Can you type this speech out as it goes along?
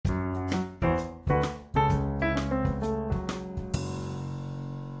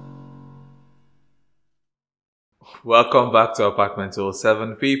Welcome back to Apartment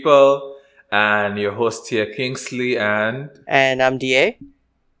 07 people, and your host here, Kingsley, And I'm DA.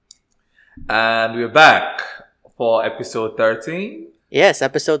 and we're back for episode 13. Yes,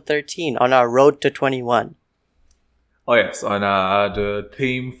 episode 13 on our road to 21. Oh yes, on the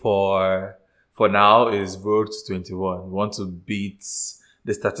theme for now is Road to 21. We want to beat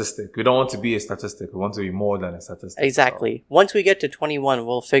the statistic. We don't want to be a statistic. We want to be more than a statistic. Exactly. Once we get to 21,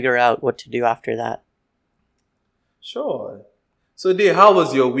 we'll figure out what to do after that. Sure. So, Dee, how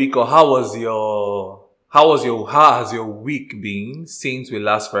was your week, or how has your week been since we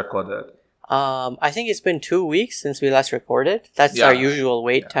last recorded? I think it's been 2 weeks since we last recorded. That's our usual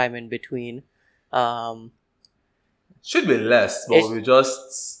wait time in between. Should be less, but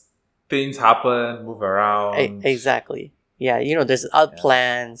things happen, move around. Exactly. Yeah, there's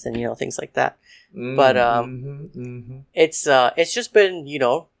plans and things like that. But it's just been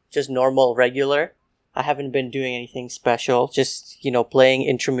just normal, regular. I haven't been doing anything special. Just playing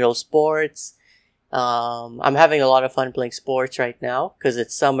intramural sports. I'm having a lot of fun playing sports right now because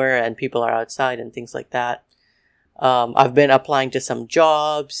it's summer and people are outside and things like that. I've been applying to some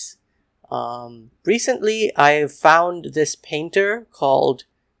jobs. Recently, I found this painter called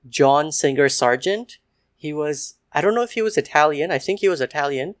John Singer Sargent. I don't know if he was Italian. I think he was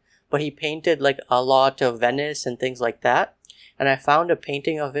Italian, but he painted like a lot of Venice and things like that. And I found a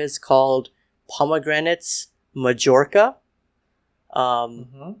painting of his called Pomegranates Majorca.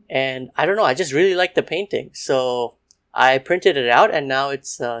 And I don't know, I just really like the painting. So I printed it out and now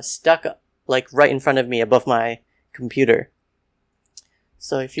it's stuck like right in front of me above my computer.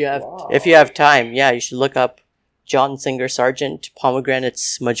 So if you have time, you should look up John Singer Sargent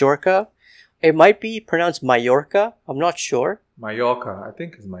Pomegranates Majorca. It might be pronounced Mallorca. I'm not sure. Mallorca. I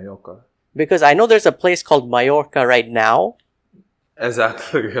think it's Mallorca. Because I know there's a place called Mallorca right now.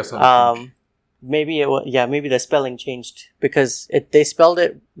 Exactly. Maybe maybe the spelling changed because they spelled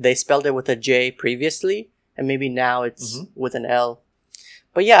it with a J previously, and maybe now it's with an L.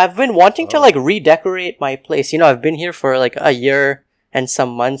 But yeah, I've been wanting to like redecorate my place. I've been here for like a year and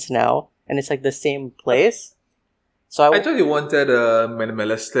some months now, and it's like the same place. So I thought you wanted a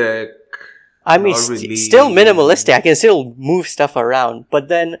minimalistic. I mean, still minimalistic. I can still move stuff around, but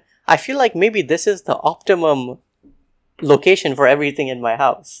then I feel like maybe this is the optimum location for everything in my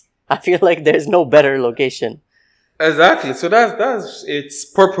house. I feel like there's no better location. Exactly. So that's its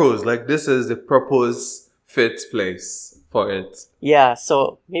purpose. Like, this is the purpose fit place for it. Yeah.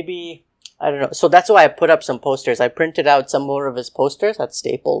 So maybe, I don't know. So that's why I put up some posters. I printed out some more of his posters at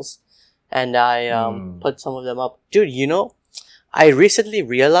Staples and I put some of them up. Dude, I recently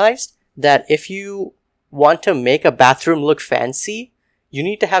realized that if you want to make a bathroom look fancy, you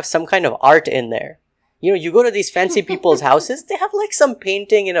need to have some kind of art in there. You go to these fancy people's houses, they have like some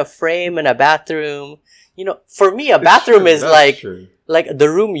painting in a frame in a bathroom. For me, a bathroom is like the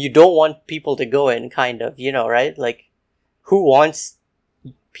room you don't want people to go in, kind of, right? Like, who wants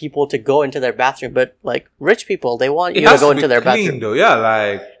people to go into their bathroom? But like rich people, they want you to go into their bathroom. Though. Yeah,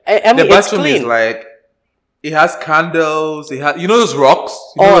 like I mean, the bathroom it's clean. Is like, it has candles. It has, those rocks.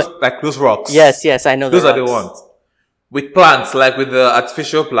 Those rocks. Yes, I know those rocks. are the ones. With plants, like with the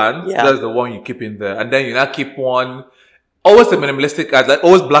artificial plants, Yeah. That's the one you keep in there. And then you now keep one, always a minimalistic art, like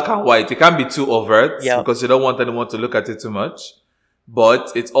always black and white. It can't be too overt because you don't want anyone to look at it too much.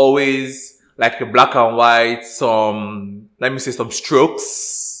 But it's always like a black and white, some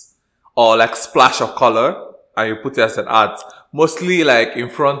strokes or like splash of color, and you put it as an art. Mostly like in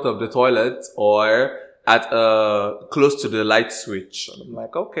front of the toilet or at close to the light switch. And I'm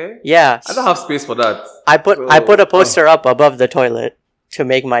like, okay. Yeah. I don't have space for that. I put a poster up above the toilet to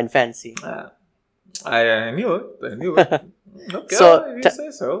make mine fancy. I knew it. Okay, So, you say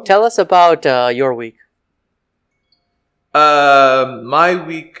so. Tell us about your week. My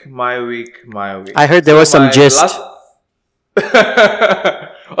week. I heard there was some gist.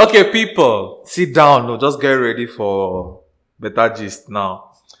 Okay, people, sit down. No, just get ready for better gist now.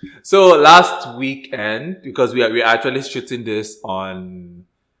 So last weekend, because we are actually shooting this on,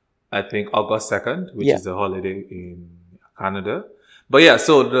 I think, August 2nd, which is a holiday in Canada. But yeah,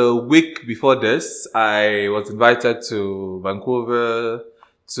 so the week before this, I was invited to Vancouver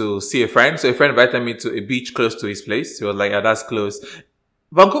to see a friend. So a friend invited me to a beach close to his place. He was like, yeah, that's close.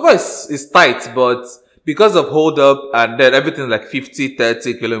 Vancouver is tight, but because of hold up and then everything like 50,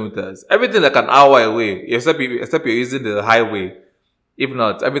 30 kilometers, everything like an hour away, except you're using the highway. If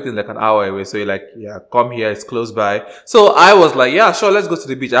not, everything like an hour away. So you're like, yeah, come here, it's close by. So I was like, yeah, sure, let's go to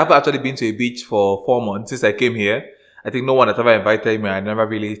the beach. I've actually been to a beach for 4 months since I came here. I think no one had ever invited me. I never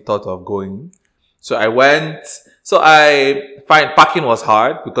really thought of going. So I went. So parking was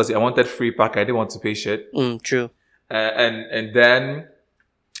hard because I wanted free parking. I didn't want to pay shit. True. and then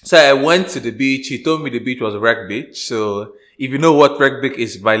so I went to the beach. He told me the beach was Wreck Beach. So if you know what Wreck Beach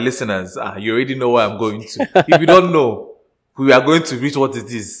is, my listeners, you already know where I'm going to. If you don't know, we are going to reach what it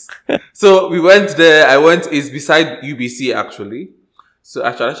is. So we went there. It's beside UBC actually. So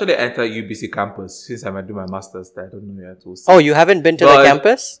I should actually enter UBC campus since I'm do my master's there. I don't know yet. We'll see. Oh, you haven't been to the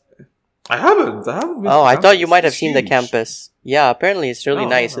campus? I haven't been Oh, to I thought campus. you might have It's seen the huge. campus. Yeah, apparently it's really No,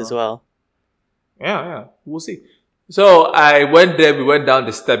 nice no. as well. Yeah. We'll see. So I went there. We went down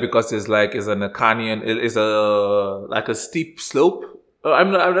the step because it's in a canyon. It's like a steep slope.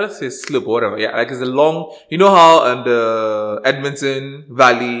 I'm not say slope or whatever. Yeah, like it's a long. You know how on the Edmonton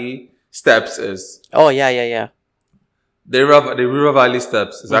Valley steps is Oh, yeah. the river valley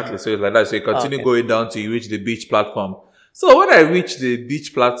steps exactly. So it's like that. So you continue Okay. going down till you reach the beach platform. So when I reached the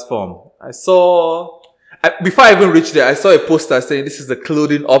beach platform, before I even reached there, I saw a poster saying this is the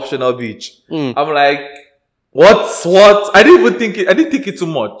clothing optional beach. Mm. I'm like, what? I didn't think it too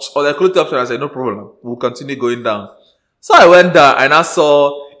much. Or the clothing option, I said, no problem. We'll continue going down. So I went down and I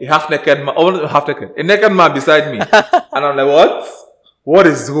saw a a naked man beside me. And I'm like, what? What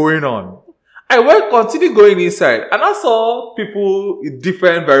is going on? I continued going inside and I saw people in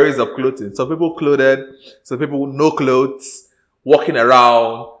different varieties of clothing. Some people clothed, some people with no clothes, walking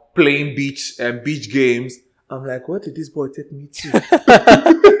around, playing beach games. I'm like, what did this boy take me to?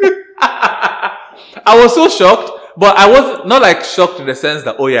 I was so shocked, but I was not like shocked in the sense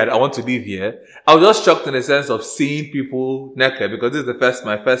that, oh yeah, I want to live here. I was just shocked in the sense of seeing people naked because this is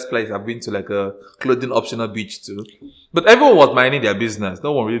my first place I've been to like a clothing optional beach too. But everyone was minding their business.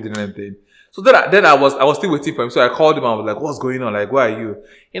 No one really did anything. So then I was still waiting for him. So I called him and I was like, what's going on? Like, where are you?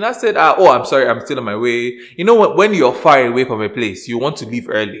 And I said, oh, I'm sorry. I'm still on my way. You know, when you're far away from a place, you want to leave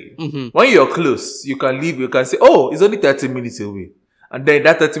early. Mm-hmm. When you're close, you can leave. You can say, oh, it's only 30 minutes away. And then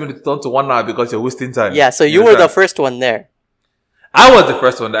that 30 minutes turn to 1 hour because you're wasting time. Yeah, so you were the first one there. I was the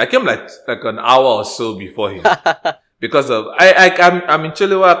first one. I came like an hour or so before him. Because I'm in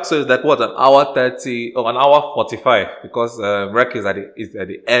Chilliwack, so it's like an hour 30 or an hour 45 because Wreck is at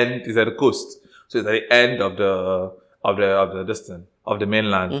the end, is at the coast. So it's at the end of the distance of the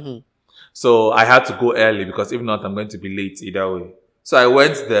mainland. Mm-hmm. So I had to go early because if not, I'm going to be late either way. So I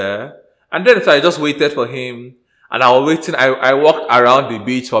went there and then so I just waited for him and I was waiting. I walked around the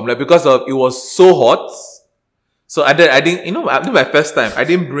beach from there because it was so hot. So I didn't, my first time, I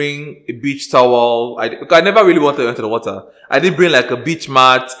didn't bring a beach towel. Because I never really wanted to enter the water. I didn't bring like a beach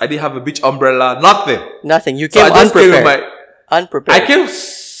mat. I didn't have a beach umbrella. Nothing. You came unprepared. Unprepared. I came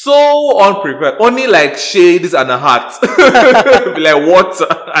so unprepared. Only like shades and a hat. Like water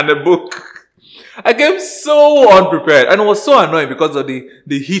and a book. I came so unprepared. And it was so annoying because of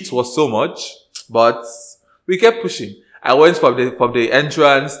the heat was so much. But we kept pushing. I went from the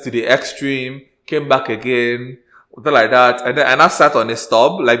entrance to the extreme, came back again. Something like that. And then I sat on a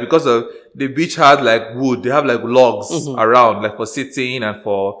stub, like because of the beach had like wood, they have like logs around, like for sitting and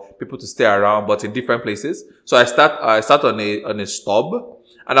for people to stay around, but in different places. So I sat on a stub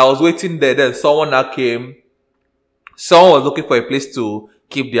and I was waiting there. Then someone now came. Someone was looking for a place to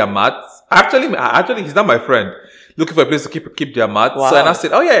keep their mats. Actually, he's not my friend. Looking for a place to keep their mats. Wow. So and I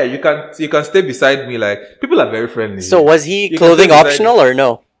said, oh yeah, you can stay beside me. Like people are very friendly. So was he clothing optional or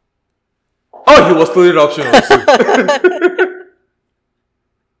no? Oh, he was clothing optional too.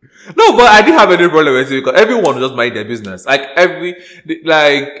 No, but I didn't have any problem with it because everyone just mind their business.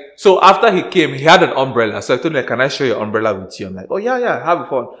 So after he came, he had an umbrella. So I told him, can I share your umbrella with you? I'm like, oh yeah, have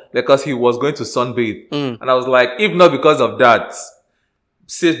fun. Because he was going to sunbathe. And I was like, if not because of that,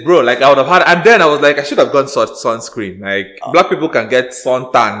 sis, bro, like I would have had, and then I was like, I should have gone sunscreen. Like black people can get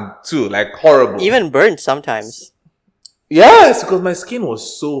suntan too, like horrible. Even burnt sometimes. Yes, because my skin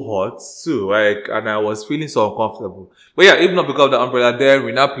was so hot too, like, and I was feeling so uncomfortable. But yeah, if not because of the umbrella, then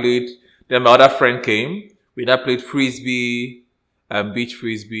we now played. Then my other friend came. We now played frisbee, beach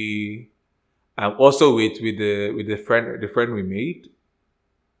frisbee, also with the friend we made.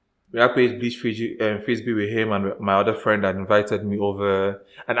 We now played beach frisbee with him and my other friend that invited me over.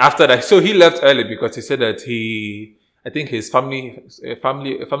 And after that, so he left early because he said that I think his a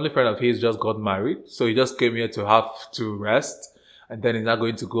family friend of his just got married. So he just came here to have to rest. And then he's not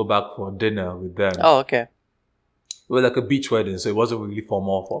going to go back for dinner with them. Oh, okay. It was like a beach wedding, so it wasn't really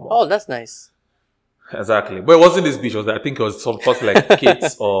formal. Oh, that's nice. Exactly. But it wasn't this beach. I think it was some first like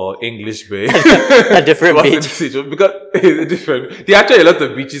Kids or English Bay. A different beach. Because it's different. There are actually a lot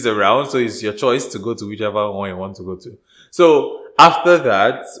of beaches around, so it's your choice to go to whichever one you want to go to. So after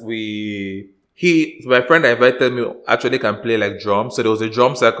that, my friend that invited me actually can play like drums. So there was a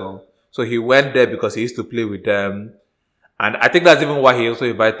drum circle. So he went there because he used to play with them. And I think that's even why he also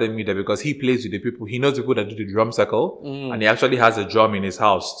invited me there, because he plays with the people. He knows people that do the drum circle. And he actually has a drum in his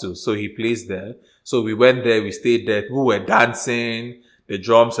house too. So he plays there. So we went there, we stayed there. People were dancing, the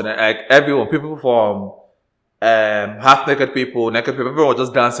drums, and like everyone, people from half naked people, naked people, everyone was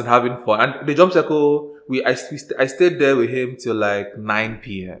just dancing, having fun. And the drum circle, I stayed there with him till like 9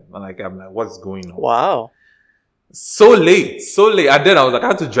 p.m. And I'm like, what's going on? Wow. So late. And then I was like, I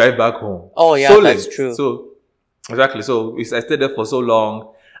had to drive back home. Oh yeah, so that's late. true. So, exactly. So I stayed there for so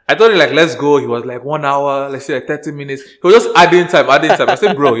long. I told him like, let's go. He was like 1 hour, let's say like 30 minutes. He was just adding time. I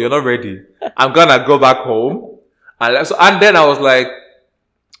said, bro, you're not ready. I'm gonna go back home. And then I was like,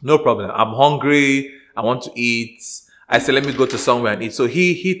 no problem. I'm hungry. I want to eat. I said, let me go to somewhere and eat. So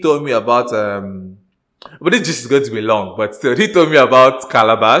he told me about, but this just is going to be long, but still, he told me about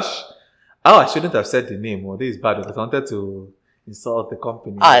Calabash. Oh, I shouldn't have said the name. Oh, this is bad because I wanted to insult the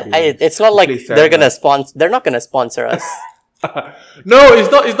company. It's not like they're not gonna sponsor us. No, it's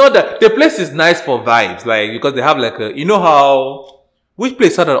not that. The place is nice for vibes, like, because they have like you know how, which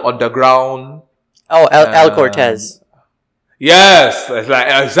place had an underground? Oh, El Cortez. Yes, it's like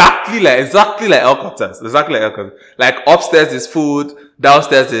exactly like El Cortez. Exactly like El Cortez. Like upstairs is food,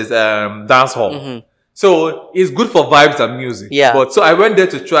 downstairs is dance hall. Mm-hmm. So it's good for vibes and music. Yeah. But so I went there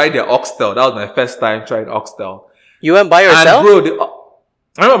to try their oxtail. That was my first time trying oxtail. You went by yourself? And bro,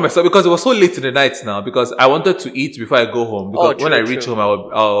 I remember myself because it was so late in the night now, because I wanted to eat before I go home. Because when I reach home,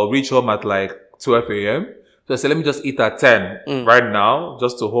 I'll reach home at like 12 a.m. So I said, let me just eat at 10 right now,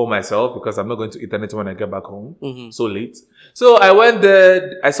 just to hold myself, because I'm not going to eat anything when I get back home. So late. So I went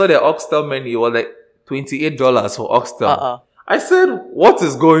there, I saw the oxtail menu. It was like $28 for oxtail. I said, what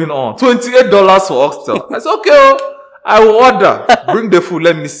is going on? $28 for oxtail. I said, okay, I will order. Bring the food,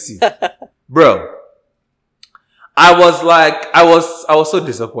 let me see. Bro, I was so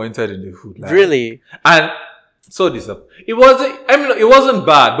disappointed in the food. Like, really? And so disappointed. It wasn't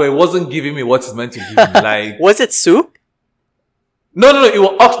bad, but it wasn't giving me what it's meant to give me. Like, was it soup? No, it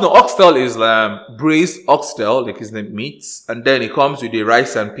was oxtail is braised oxtail, like his name meats, and then it comes with the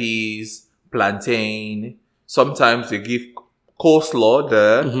rice and peas, plantain. Sometimes they give coleslaw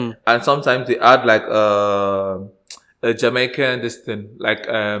there, and sometimes they add like a Jamaican like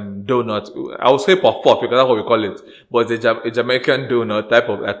donut. I would say puff because that's what we call it, but it's a Jamaican donut, type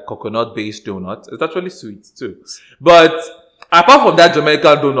of like coconut based donut. It's actually sweet too. But apart from that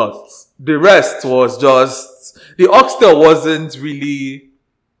Jamaican donut, the rest was just, the oxtail wasn't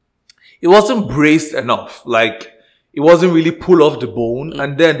braised enough. Like, it wasn't really pulled off the bone,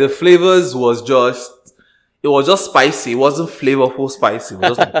 and then the flavors was just spicy. It wasn't flavorful spicy. It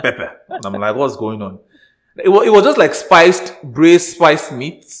was just like pepper. And I'm like, what's going on? It was just like braised spiced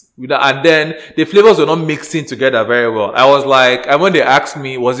meat. And then the flavors were not mixing together very well. I was like, and when they asked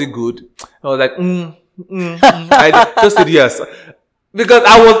me, was it good? I was like, I just said yes. Because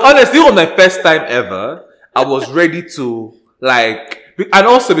I was honestly, on my first time ever, I was ready to like, and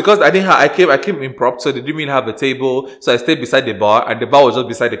also because I came impromptu, so they didn't really have a table. So I stayed beside the bar, and the bar was just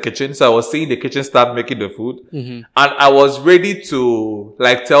beside the kitchen. So I was seeing the kitchen staff making the food. And I was ready to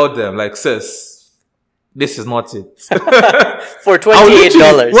like tell them, like, sis, this is not it. For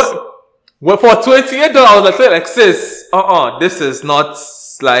 $28. Well, for $28, I was like, sis, this is not,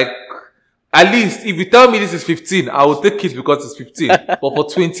 like, at least if you tell me this is 15, I will take it because it's 15. But for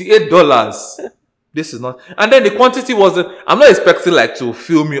 $28, this is not. And then the quantity wasn't, I'm not expecting like to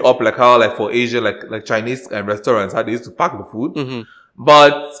fill me up like how like for Asian, like Chinese restaurants, how they used to pack the food.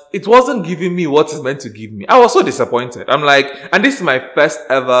 But it wasn't giving me what it's meant to give me. I was so disappointed. I'm like, and this is my first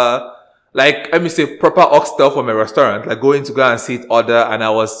ever, like, let me say, proper oxtail from a restaurant, like going to go and see it order, and I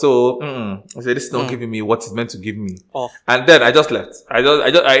was so, I said, this is not giving me what it's meant to give me. And then I just left. I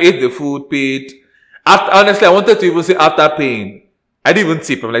ate the food, paid. Honestly, I wanted to even say after paying. I didn't even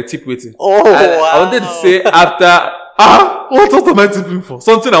tip. I'm like, tip waiting. Wow. I wanted to say after, what am I tipping for?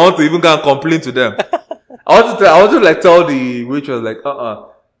 Something I want to even go and complain to them. I wanted to like tell the waitress, like,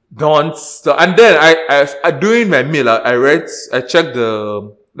 don't stop. And then I during my meal, I checked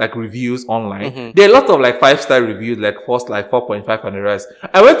the, like, reviews online. There are a lot of like 5-star reviews, like first like 4.5 and the rest.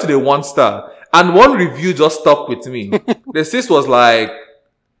 I went to the 1-star, and one review just stuck with me. The sis was like,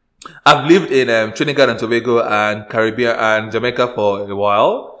 I've lived in Trinidad and Tobago and Caribbean and Jamaica for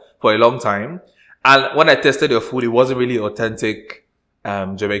a long time. And when I tested your food, it wasn't really authentic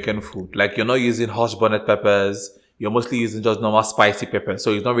Jamaican food. Like, you're not using hush bonnet peppers. You're mostly using just normal spicy pepper,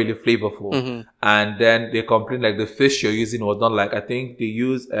 so it's not really flavorful. And then they complain like the fish you're using was not like, I think they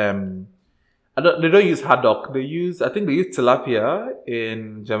use they don't use haddock. I think they use tilapia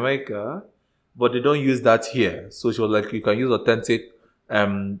in Jamaica, but they don't use that here. So she was like, you can use authentic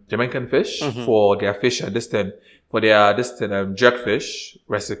Jamaican fish for their fish and jerk fish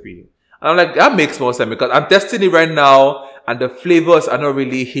recipe. And I'm like, that makes more sense because I'm testing it right now and the flavors are not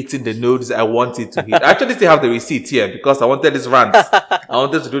really hitting the notes I want it to hit. I actually still have the receipt here because I wanted this rant. I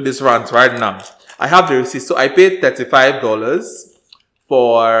wanted to do this rant right now. I have the receipt. So I paid $35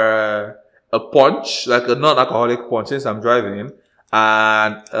 for a punch, like a non-alcoholic punch since I'm driving,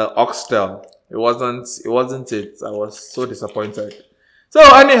 and oxtail. It wasn't it. I was so disappointed. So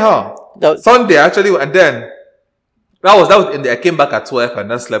anyhow, Sunday actually, and then that was in the, I came back at 12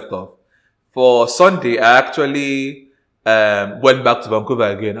 and then slept off. For Sunday, I actually went back to Vancouver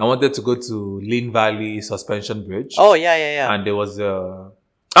again. I wanted to go to Lynn Valley Suspension Bridge. Oh yeah. And there was that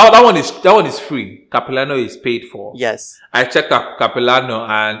one is free. Capilano is paid for. Yes. I checked up Capilano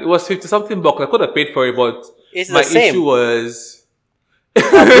and it was 50 something bucks. I could have paid for it, but it's my the same. issue was a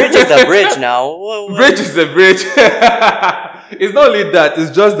bridge is a bridge now. Bridge is a bridge. It's not only that,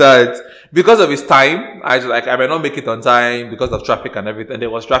 it's just that because of its time, I might not make it on time because of traffic and everything. There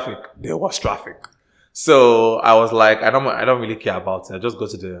was traffic. So I was like, I don't really care about it. I just go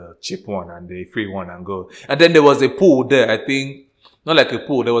to the cheap one and the free one and go. And then there was a pool there. I think, not like a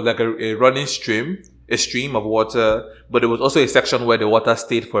pool. There was like a running stream, a stream of water. But there was also a section where the water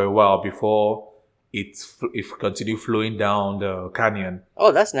stayed for a while before it continued flowing down the canyon.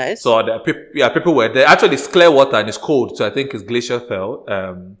 Oh, that's nice. So people were there. Actually, it's clear water and it's cold. So I think it's glacier filled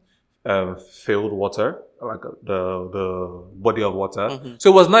water, like the body of water.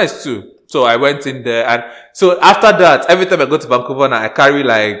 So it was nice too. So I went in there, and so after that, every time I go to Vancouver now, I carry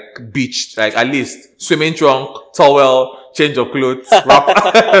like beach, like at least swimming trunk, towel, change of clothes, wrap.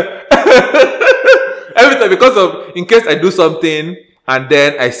 Every time, because of, in case I do something and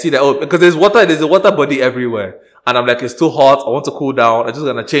then I see that, because there's a water body everywhere. And I'm like, it's too hot. I want to cool down. I'm just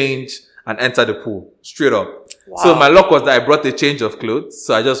going to change and enter the pool straight up. Wow. So my luck was that I brought a change of clothes.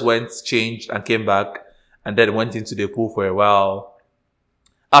 So I just went, changed and came back and then went into the pool for a while.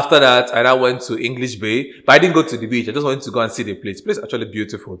 After that, I now went to English Bay, but I didn't go to the beach. I just wanted to go and see the place. The place is actually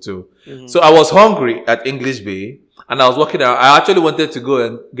beautiful too. So I was hungry at English Bay and I was walking around. I actually wanted to go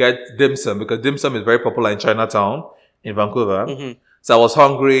and get dim sum because dim sum is very popular in Chinatown in Vancouver. So I was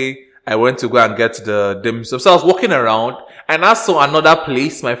hungry. I went to go and get the dim sum. So I was walking around and I saw another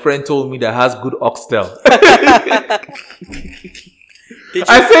place my friend told me that has good oxtail.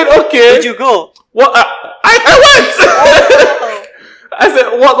 I said, okay. Did you go? Well, I went. I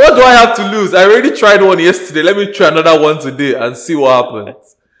said, what do I have to lose? I already tried one yesterday. Let me try another one today and see what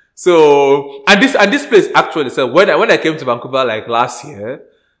happens. So, and this place actually, so when I came to Vancouver like last year,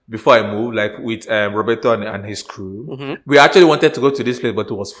 before I moved, like with Roberto and his crew, we actually wanted to go to this place, but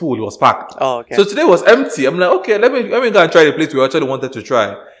it was full, it was packed. Oh, okay. So today was empty. I'm like, okay, let me go and try the place we actually wanted to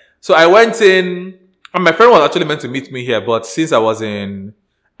try. So I went in, and my friend was actually meant to meet me here, but since I was in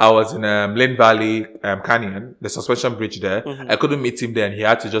Lynn Valley Canyon, the suspension bridge there. I couldn't meet him there and he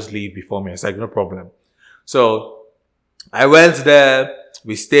had to just leave before me. I was like, no problem. So I went there,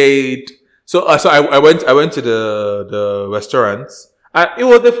 we stayed. So I went to the restaurant.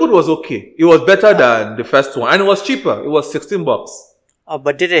 The food was okay. It was better than the first one and it was cheaper. It was $16. Oh,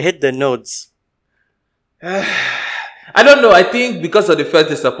 but did it hit the notes? I don't know. I think because of the first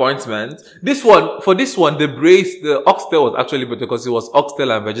disappointment, the oxtail was actually better because it was oxtail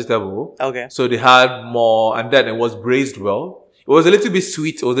and vegetable. Okay. So they had more, and then it was braised well. It was a little bit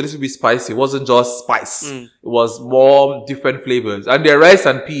sweet. It was a little bit spicy. It wasn't just spice. It was more different flavors. And their rice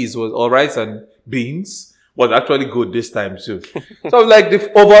and rice and beans was actually good this time too. So I was like,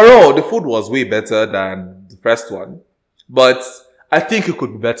 overall, the food was way better than the first one. But I think it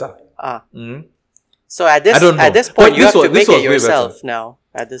could be better. So at this point, you have to make it yourself now.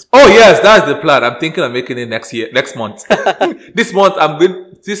 At this point. Oh yes, that's the plan. I'm thinking of making it next month. This month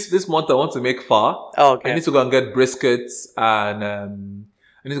this month I want to make pho. Oh, okay. I need to go and get briskets and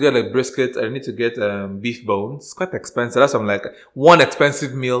I need to get like briskets. I need to get beef bones. It's quite expensive. That's something like one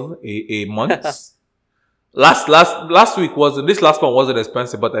expensive meal a month. Last week this last one wasn't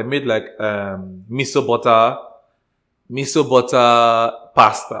expensive, but I made like miso butter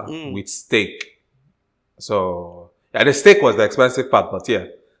pasta with steak. So, yeah, the steak was the expensive part, but yeah.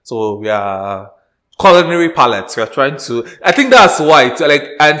 So, we are culinary palates. We are trying to, I think that's why it's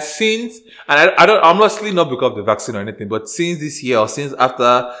like, I'm honestly not because of the vaccine or anything, but since this year or since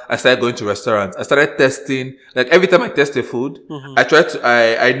after I started going to restaurants, I started testing, like every time I test the food,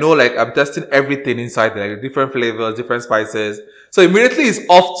 I know like I'm testing everything inside there, like different flavors, different spices. So immediately it's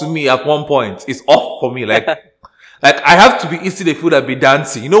off to me at one point. It's off for me. Like, like I have to be eating the food and be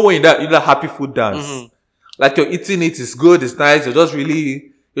dancing. You know when you do that happy food dance? Like you're eating it, it's good, it's nice, you're just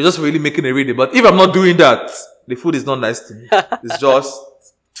really making it ready. But if I'm not doing that, the food is not nice to me. It's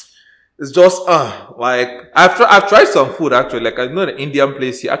just like I've tried some food actually. Like I know the Indian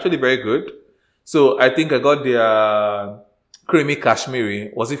place here, actually very good. So I think I got the creamy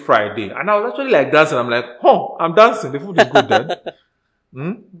Kashmiri. Was it Friday? And I was actually like dancing. I'm like, oh, I'm dancing. The food is good then.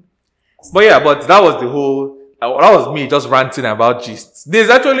 But yeah, but that was the whole. That was me just ranting about gists. There's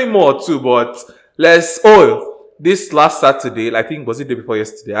actually more too, but this last Saturday, I think was it the day before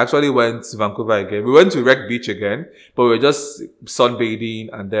yesterday, I actually went to Vancouver again. We went to Wreck Beach again, but we were just sunbathing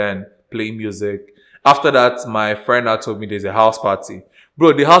and then playing music. After that, my friend now told me there's a house party.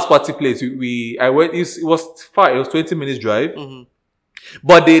 Bro, the house party place, I went, it was far, it was 20 minutes drive. Mm-hmm.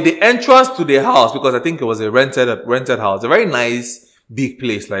 But the entrance to the house, because I think it was a rented house, a very nice, big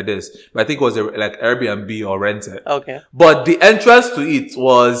place like this. But I think it was like Airbnb or rented. Okay. But the entrance to it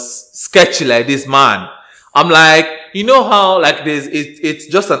was sketchy like this, man. I'm like, you know how like it's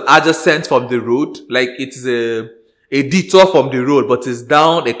just an adjacent from the road, like it's a detour from the road, but it's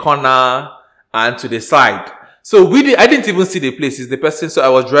down a corner and to the side. So I didn't even see the place. It's the person. So I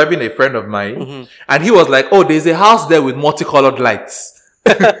was driving a friend of mine, and he was like, "Oh, there's a house there with multicolored lights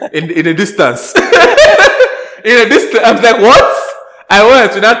in the distance." In the distance, I was like, "What?" I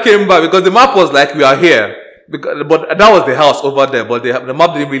went and I came back because the map was like, "We are here." But that was the house over there. But the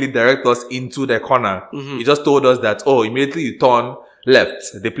map didn't really direct us into the corner. It just told us that, immediately you turn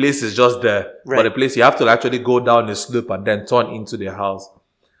left. The place is just there. Right. But the place, you have to actually go down the slope and then turn into the house.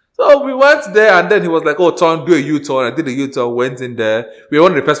 So we went there and then he was like, do a U-turn. I did a U-turn, went in there. We were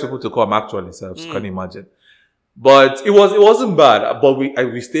one of the first people to come actually, so I can't imagine. But it wasn't bad. But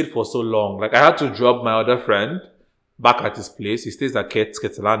we stayed for so long. Like I had to drop my other friend back at his place. He stays at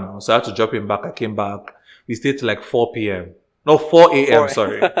Ketelano. So I had to drop him back. I came back. We stayed till like 4 p.m. No, 4 a.m.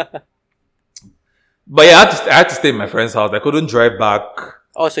 Sorry. But yeah, I had to stay in my friend's house. I couldn't drive back.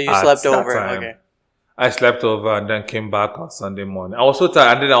 Oh, so you slept over. Okay. I slept over and then came back on Sunday morning. I was so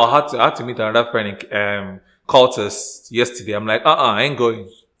tired, and then I had to meet another friend in Cultus yesterday. I'm like, I ain't going.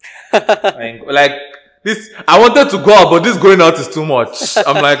 Like this. I wanted to go out, but this going out is too much.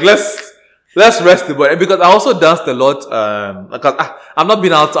 I'm like, let's rest the body, because I also danced a lot. Because I've not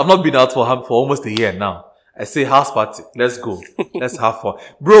been out for almost a year now. I say house party. Let's go. Let's have fun.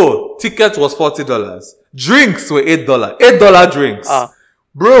 Bro, ticket was $40. Drinks were $8. $8 drinks.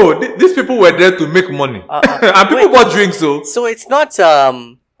 Bro, these people were there to make money. And people bought drinks, So it's not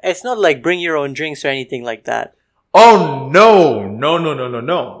like bring your own drinks or anything like that. Oh,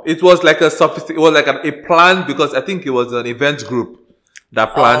 no. It was like it was like a plan, because I think it was an event group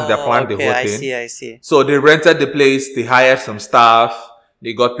that planned the whole thing. I see. So they rented the place, they hired some staff,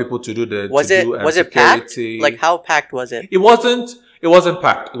 they got people to do the Was it packed? Like how packed was it? It wasn't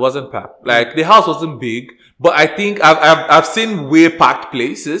packed. Like the house wasn't big, but I think I've seen way packed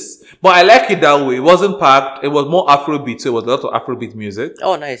places. But I like it that way. It wasn't packed. It was more Afrobeat, so it was a lot of Afrobeat music.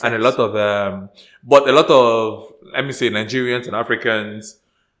 Oh, nice. And a lot of let me say Nigerians and Africans,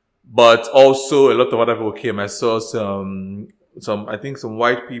 but also a lot of other people came. I saw some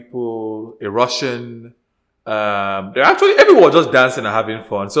white people, a Russian. Everyone was just dancing and having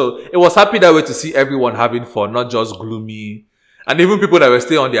fun. So it was happy that way to see everyone having fun, not just gloomy. And even people that were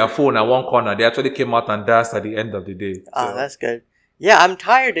staying on their phone at one corner, they actually came out and danced at the end of the day. Oh, that's good. Yeah, I'm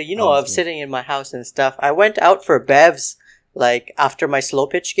tired of sitting in my house and stuff. I went out for bevs like after my slow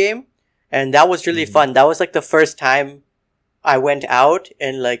pitch game, and that was really fun. That was like the first time I went out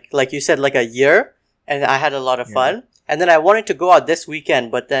in like you said, like a year, and I had a lot of fun. And then I wanted to go out this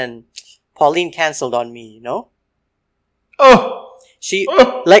weekend, but then Pauline canceled on me, She,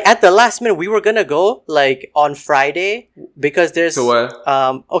 like at the last minute, we were gonna go like on Friday because there's,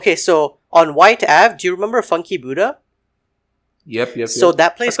 so on White Ave, do you remember Funky Buddha? Yep. So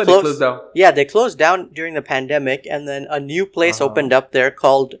that place closed down. Yeah, they closed down during the pandemic, and then a new place opened up there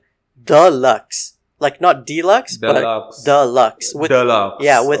called The Lux. Like not Deluxe, but The Lux. Deluxe.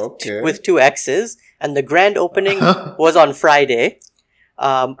 Yeah, with 2 X's. And the grand opening was on Friday.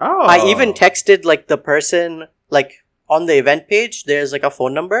 I even texted like the person, like on the event page, there's like a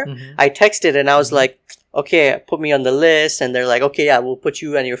phone number. I texted and I was like, okay, put me on the list. And they're like, okay, yeah, we'll put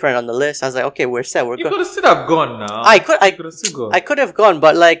you and your friend on the list. I was like, okay, we're set. You could have still have gone now. I could have gone,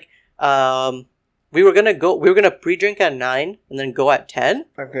 but like, we were gonna pre-drink at 9 and then go at 10.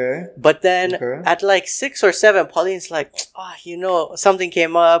 Okay. But then at like 6 or 7, Pauline's like, something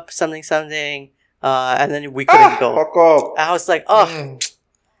came up, something. And then we couldn't go. Fuck up. I was like,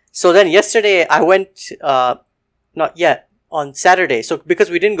 So then yesterday I went, not yet, on Saturday. So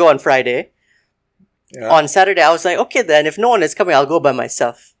because we didn't go on Friday, on Saturday I was like, okay then, if no one is coming, I'll go by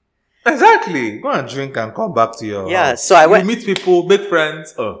myself. Exactly. Go and drink and come back to your house. So I went. You meet people, make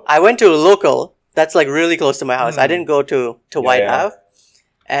friends. I went to a local That's like really close to my house. I didn't go to White Ave.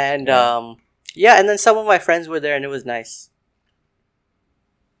 And and then some of my friends were there and it was nice.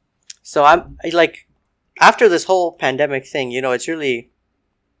 So I'm like, after this whole pandemic thing, it's really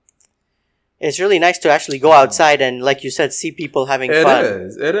nice to actually go outside and, like you said, see people having fun.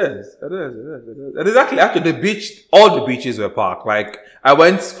 It is. Actually, the beach, all the beaches were packed. Like, I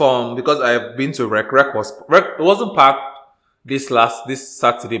went because I've been to Rec. Rec, it wasn't packed this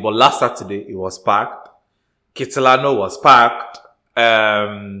Saturday, but last Saturday it was packed. Kitsilano was packed.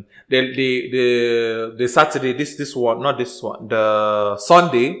 The Saturday, the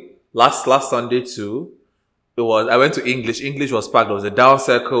Sunday, last Sunday too. I went to English. English was packed. There was a down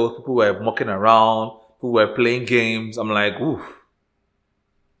circle. People were mucking around. People were playing games. I'm like, oof.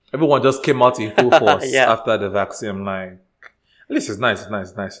 Everyone just came out in full force after the vaccine. I'm like, at least it's nice.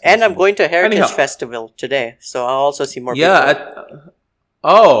 It's nice. And I'm going to Heritage Festival today, so I'll also see more people.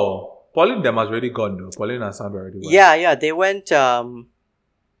 Pauline them has already gone though. Pauline and Sandra already went. Yeah. They went.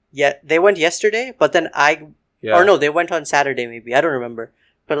 They went yesterday, but then or no, they went on Saturday maybe. I don't remember.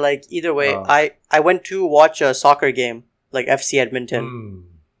 But like either way, I went to watch a soccer game, like FC Edmonton.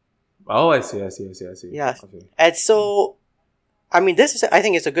 Oh, I see. Yeah. Okay. And so, I mean, I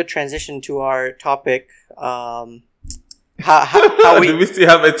think it's a good transition to our topic. How do we still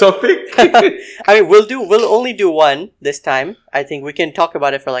have a topic? I mean, we'll only do one this time. I think we can talk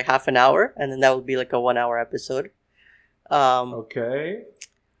about it for like half an hour, and then that will be like a 1 hour episode. Okay.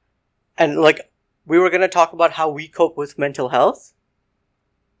 And like, we were gonna talk about how we cope with mental health,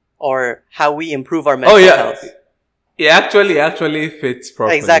 or how we improve our mental health. It actually fits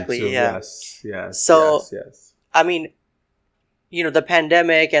properly. Exactly. Too. Yeah. Yes. So, I mean, the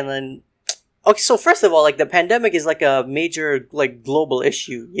pandemic, and then. Okay, so first of all, like, the pandemic is like a major, like, global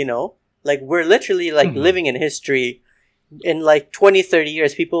issue, Like, we're literally, like, living in history. In, like, 20, 30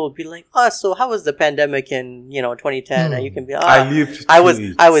 years, people will be like, so how was the pandemic in, 2010? And you can be, I lived I was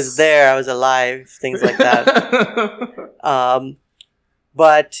there, I was alive, things like that.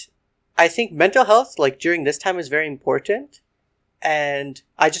 But I think mental health, like, during this time is very important. And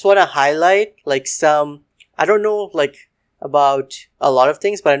I just want to highlight, like, I don't know, like, about a lot of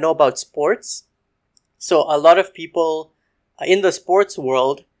things, but I know about sports. So a lot of people in the sports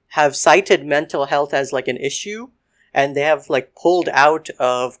world have cited mental health as like an issue, and they have like pulled out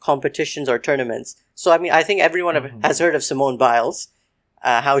of competitions or tournaments. So I mean, I think everyone has heard of Simone Biles,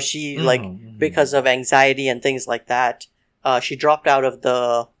 how she because of anxiety and things like that, she dropped out of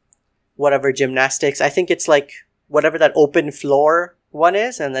the whatever gymnastics. I think it's like whatever that open floor one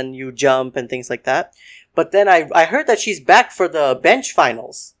is, and then you jump and things like that. But then I heard that she's back for the bench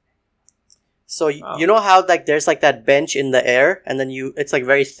finals. So you know how like there's like that bench in the air, and then it's like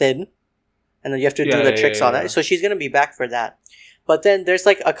very thin, and then you have to do the tricks on it. So she's gonna be back for that. But then there's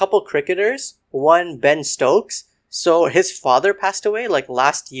like a couple cricketers. One, Ben Stokes. So his father passed away like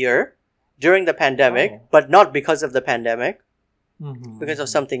last year during the pandemic, but not because of the pandemic, because of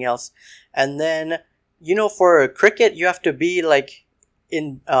something else. And then for cricket, you have to be like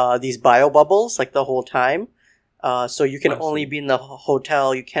in these bio bubbles like the whole time, so you can only be in the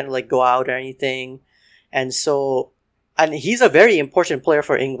hotel. You can't like go out or anything. And he's a very important player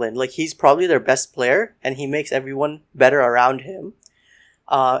for England. Like, he's probably their best player, and he makes everyone better around him.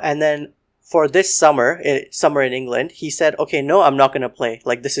 And then for this summer in England, he said, okay, no, I'm not gonna play.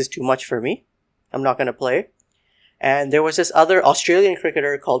 Like, this is too much for me. I'm not gonna play. And there was this other Australian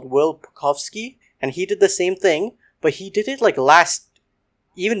cricketer called Will Pucovski, and he did the same thing, but he did it like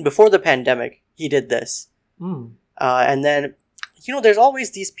even before the pandemic, he did this. And then, there's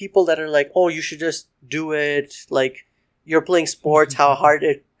always these people that are like, oh, you should just do it. Like, you're playing sports. How hard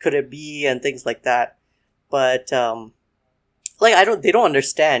could it be? And things like that. But, they don't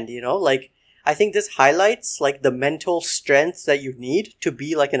understand, like, I think this highlights like the mental strength that you need to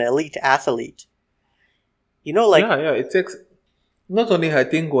be like an elite athlete. It takes, not only, I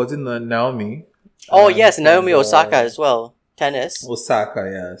think, was in Naomi. Oh, yes. Naomi Osaka as well. Tennis. Osaka,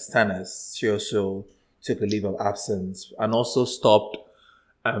 yes, tennis. She also took a leave of absence and also stopped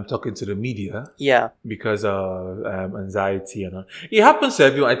talking to the media. Yeah, because of anxiety and all. It happens to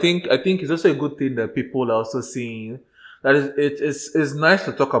everyone. I think it's also a good thing that people are also seeing that it's nice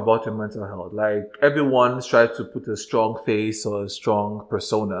to talk about your mental health. Like, everyone's trying to put a strong face or a strong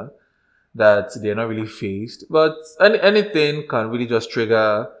persona that they're not really faced, but anything can really just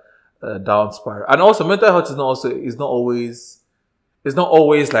trigger down spiral. And also, mental health is not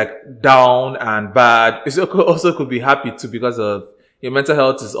always like down and bad. It also could be happy too, because of your mental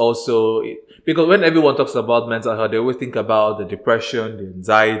health is also, because when everyone talks about mental health, they always think about the depression, the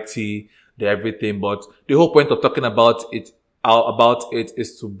anxiety, the everything. But the whole point of talking about it about it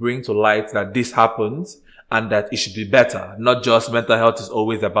is to bring to light that this happens and that it should be better. Not just mental health is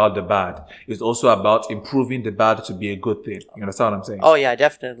always about the bad. It's also about improving the bad to be a good thing. You understand what I'm saying? Oh yeah,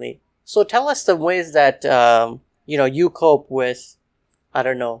 definitely. So tell us the ways that, you cope with, I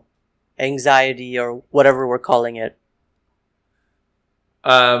don't know, anxiety or whatever we're calling it.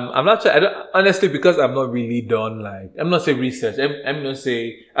 I'm not sure. Honestly, because I'm not really done, I'm not saying research. I'm not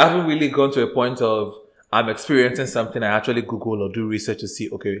saying, I haven't really gone to a point of, I'm experiencing something. I actually Google or do research to see,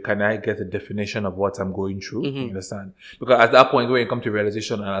 okay, can I get a definition of what I'm going through? You understand? Because at that point, when you come to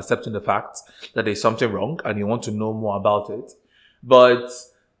realization and accepting the fact that there's something wrong and you want to know more about it. But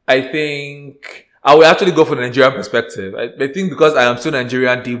I think I will actually go for the Nigerian perspective. I think because I am still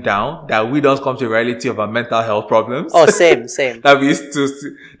Nigerian deep down, that we don't come to the reality of our mental health problems. Oh, same. that we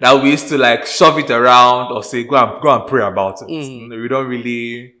used to shove it around or say, go and pray about it. We don't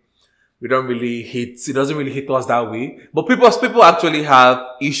really it doesn't really hit us that way. But people actually have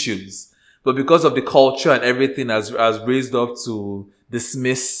issues. But because of the culture and everything has raised up to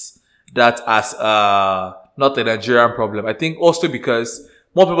dismiss that as, not a Nigerian problem. I think also because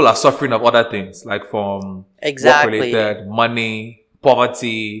more people are suffering of other things, like from work-related, money,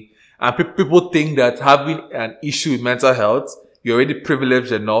 poverty. And people think that having an issue with mental health, you're already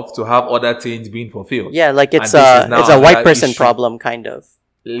privileged enough to have other things being fulfilled. Yeah, like it's a white person problem, kind of.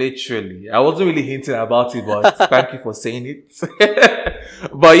 Literally. I wasn't really hinting about it, but thank you for saying it.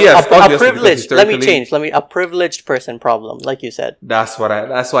 But yes, a privileged, let me change. A privileged person problem, like you said. That's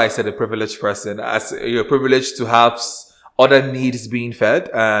why I said a privileged person. As you're privileged to have other needs being fed,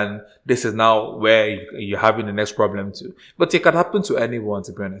 and this is now where you're having the next problem too. But it can happen to anyone,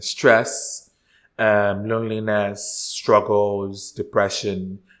 to be honest. Stress, loneliness, struggles,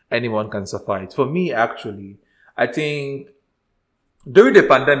 depression, anyone can suffer it. For me, actually, I think during the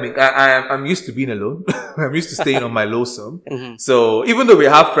pandemic, I'm used to being alone. I'm used to staying on my lonesome. So even though we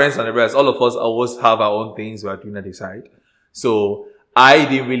have friends and the rest, all of us always have our own things we're doing at the side. So I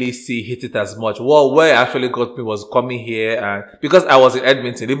didn't really hit it as much. Well, where it actually got me was coming here, and because I was in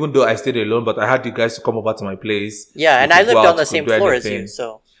Edmonton, even though I stayed alone, but I had you guys to come over to my place. Yeah, and I lived on the same floor as you,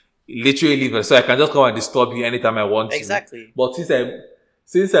 so literally live, so I can just come and disturb you anytime I want to. Exactly. But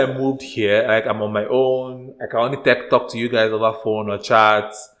since I moved here, I'm on my own. I can only talk to you guys over phone or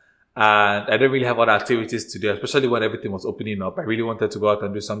chat. And I don't really have other activities to do, especially when everything was opening up. I really wanted to go out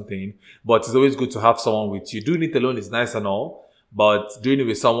and do something. But it's always good to have someone with you. Doing it alone is nice and all. But doing it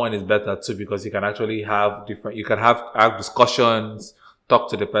with someone is better too, because you can actually have have discussions, talk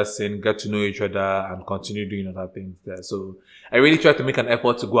to the person, get to know each other, and continue doing other things there. So I really try to make an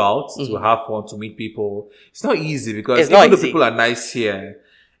effort to go out, to have fun, to meet people. It's not easy because even though people are nice here,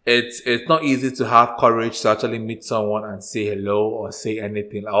 it's not easy to have courage to actually meet someone and say hello or say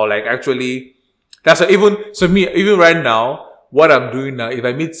anything, or actually, that's what even right now, what I'm doing now, if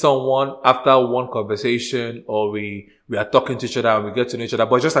I meet someone after one conversation or we are talking to each other and we get to know each other,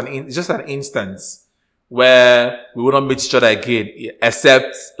 but just an instance where we will not meet each other again,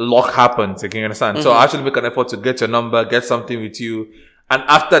 except luck happens again, you understand? So I actually make an effort to get your number, get something with you. And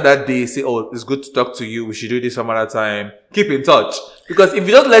after that day, say, oh, it's good to talk to you. We should do this some other time. Keep in touch. Because if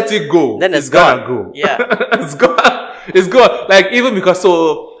you just let it go, then it's gonna go. Yeah. It's gone. It's gone. Even because,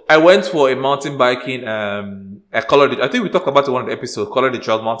 I went for a mountain biking, at I think we talked about it in one of the episodes, Color the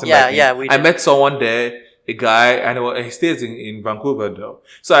Trail mountain biking. Yeah, we did. I met someone there, a guy, and he stays in Vancouver though.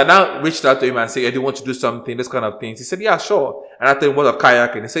 So I now reached out to him and said, do you want to do something, this kind of things? He said, yeah, sure. And I told him what of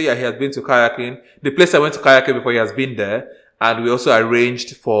kayaking. He said, yeah, he has been to kayaking. The place I went to kayaking before, he has been there. And we also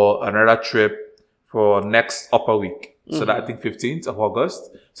arranged for another trip for next upper week. So that I think 15th of August.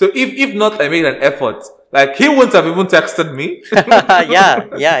 So if not, I made an effort. He wouldn't have even texted me. yeah,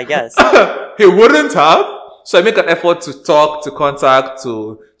 I guess. He wouldn't have. So I make an effort to talk, to contact,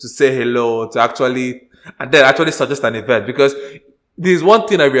 to say hello, and then actually suggest an event. Because there's one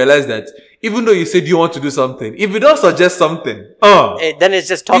thing I realized, that even though you said you want to do something, if you don't suggest something, then it's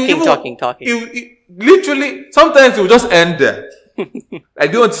just talking. Literally, sometimes it will just end there. I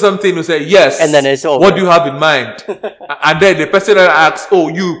do want something to say yes, and then it's over. What do you have in mind? And then the person asks, "Oh,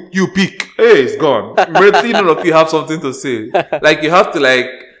 you pick." Hey, it's gone. Really, none of you have something to say. You have to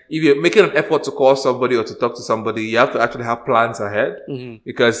if you're making an effort to call somebody or to talk to somebody, you have to actually have plans ahead.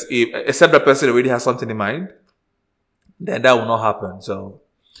 Because except that person already has something in mind, then that will not happen. So,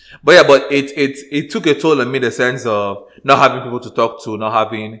 but it took a toll on me, in the sense of not having people to talk to, not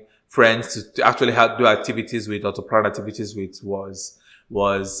having friends to actually do activities with, or to plan activities with, it was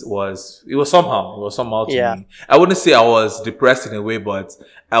somehow to me. I wouldn't say I was depressed in a way, but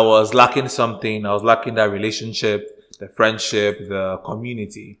I was lacking something. I was lacking that relationship, the friendship, the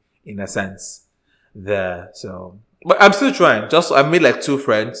community, in a sense there. So But I'm still trying. Just I made like 2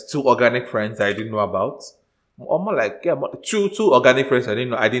 friends, 2 organic friends I didn't know about. Or more like two organic friends I didn't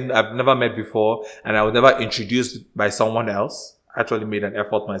know. I've never met before, and I was never introduced by someone else. I actually made an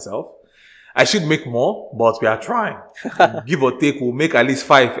effort myself. I should make more, but we are trying. Give or take, we'll make at least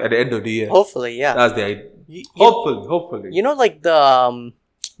 5 at the end of the year. Hopefully, yeah. That's the idea. Hopefully. You know, like the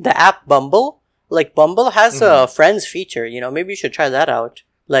app Bumble. Like Bumble has a friends feature. You know, maybe you should try that out.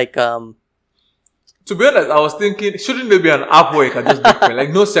 Like To be honest, I was thinking, shouldn't there be an app where you can just make friends?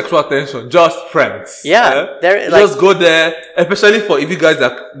 Like, no sexual tension, just friends. Yeah. Just go there, especially for if you guys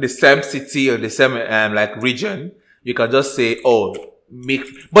are the same city or the same, like, region, you can just say, oh,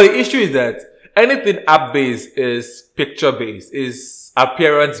 but the issue is that anything app-based is picture-based, is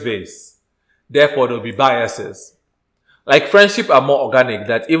appearance-based. Therefore, there'll be biases. Like, friendship are more organic,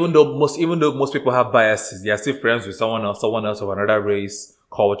 that even though most people have biases, they are still friends with someone else of another race,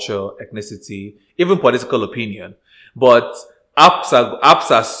 culture, ethnicity, even political opinion. But apps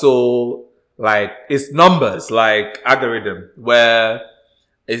are so, like, it's numbers, like algorithm, where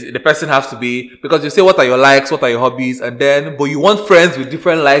the person has to be, because you say what are your likes, what are your hobbies, but you want friends with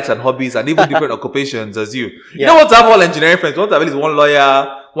different likes and hobbies and even different occupations as you. Yeah. You don't want to have all engineering friends. You want to have at least one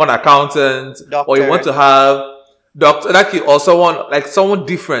lawyer, one accountant, doctor. Or you want to have doctor, or someone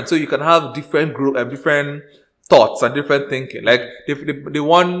different, so you can have different group and different thoughts and different thinking. Like the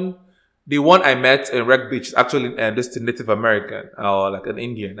one I met in Wreck Beach is actually this Native American or like an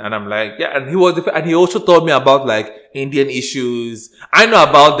Indian, and I'm like, yeah, and he was and he also told me about like Indian issues. I know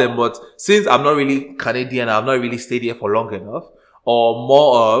about them, but since I'm not really Canadian, I've not really stayed here for long enough, or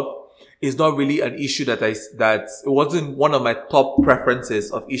more of, it's not really an issue that it wasn't one of my top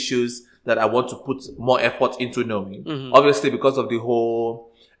preferences of issues that I want to put more effort into knowing. Mm-hmm. Obviously, because of the whole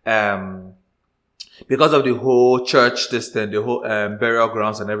church system, the whole burial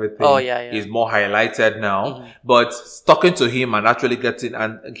grounds and everything is more highlighted now. Mm-hmm. But talking to him and actually getting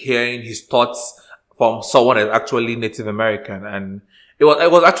and hearing his thoughts from someone that's actually Native American, and it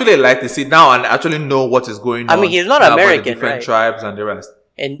was actually like to sit down and actually know what is going on. I mean, he's not American, the different right? tribes and the rest.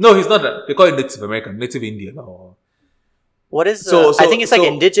 No, he's not. They call it Native American, Native Indian. Or what is I think it's like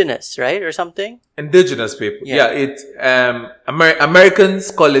indigenous, right, or something. Indigenous people. Yeah, it's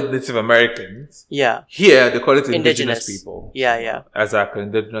Americans call it Native Americans. Yeah. Here they call it indigenous people. Yeah. Exactly,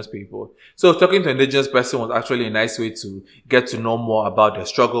 indigenous people. So talking to an indigenous person was actually a nice way to get to know more about their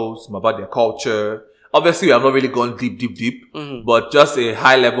struggles, about their culture. Obviously, we have not really gone deep, but just a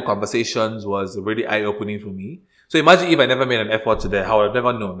high level conversations was really eye opening for me. So imagine if I never made an effort today, how I've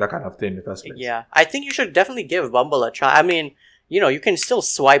never known that kind of thing in the first place. Yeah. I think you should definitely give Bumble a try. I mean, you know, you can still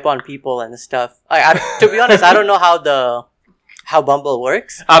swipe on people and stuff. To be honest, I don't know how Bumble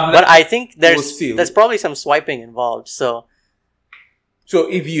works, but I think there's probably some swiping involved. So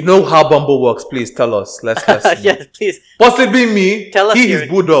if you know how Bumble works, please tell us. Let's yes, please. Possibly me. Tell us. He is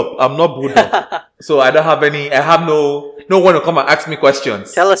booed up. I'm not booed up. So I have no one to come and ask me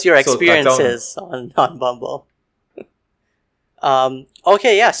questions. Tell us your experiences on Bumble.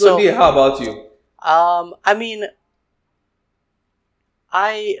 Okay, yeah. So how about you? I mean,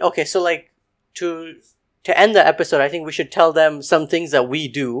 so like to end the episode, I think we should tell them some things that we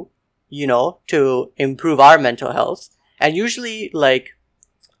do, you know, to improve our mental health. And usually, like,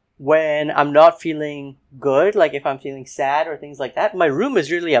 when I'm not feeling good, like if I'm feeling sad or things like that, my room is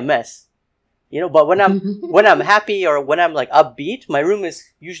really a mess. You know, but when I'm happy or when I'm like upbeat, my room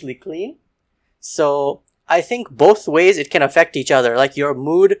is usually clean. So I think both ways it can affect each other. Like your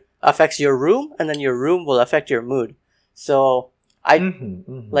mood affects your room, and then your room will affect your mood. So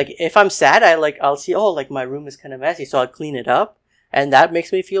like if I'm sad, I'll see, oh, like my room is kind of messy, so I'll clean it up, and that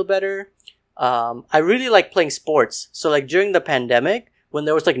makes me feel better. I really like playing sports. So like during the pandemic, when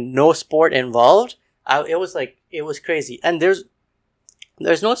there was like no sport involved, it was crazy. And there's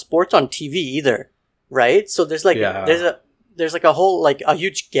no sports on TV either, right? So there's like there's like a whole like a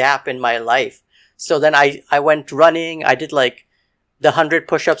huge gap in my life. So then I went running. I did like the 100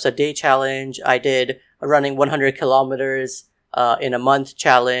 push-ups a day challenge. I did a running 100 kilometers in a month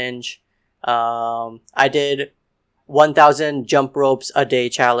challenge. I did 1,000 jump ropes a day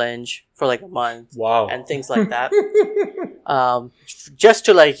challenge for like a month. Wow. And things like that. Just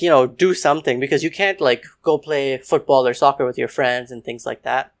to like, you know, do something, because you can't like go play football or soccer with your friends and things like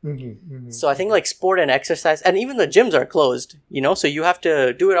that. So I think like sport and exercise, and even the gyms are closed, you know, so you have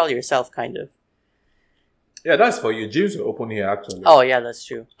to do it all yourself kind of. Yeah, that's for you. Gyms are open here actually. Oh yeah, that's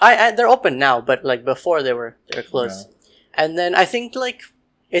true. They're open now, but like before they were closed. Yeah. And then I think like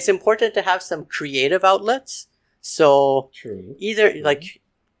it's important to have some creative outlets. So either like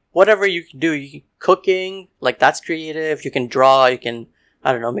whatever you can do, cooking, like that's creative. You can draw, you can,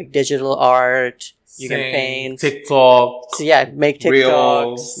 I don't know, make digital art, You can paint. TikTok. So yeah, make TikToks,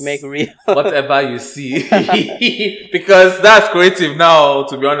 Reels, make reels. whatever you see. Because that's creative now,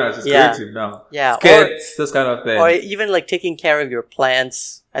 to be honest. It's creative now. Yeah. Skits, this kind of thing. Or even like taking care of your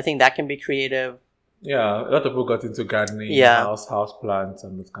plants. I think that can be creative. Yeah, a lot of people got into gardening, house plants,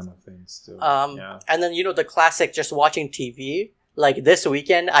 and those kind of things too. And then the classic, just watching TV. Like this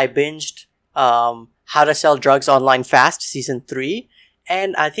weekend, I binged How to Sell Drugs Online Fast season 3,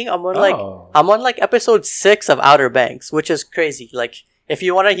 and I think I'm on episode 6 of Outer Banks, which is crazy. Like, if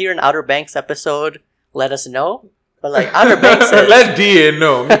you want to hear an Outer Banks episode, let us know. But like Outer Banks, let DA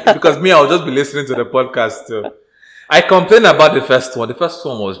know, because I'll just be listening to the podcast too. I complained about the first one. The first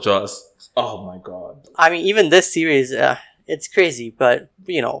one was just, oh my god. I mean, even this series, it's crazy, but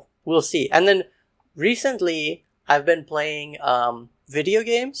we'll see. And then recently, I've been playing video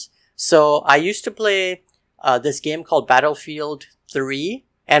games. So I used to play this game called Battlefield 3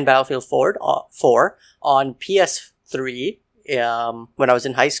 and Battlefield 4 on PS3 when I was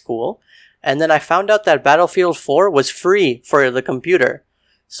in high school. And then I found out that Battlefield 4 was free for the computer.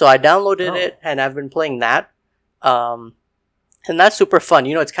 So I downloaded it and I've been playing that. And that's super fun.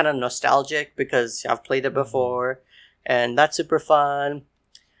 It's kind of nostalgic because I've played it before. And that's super fun.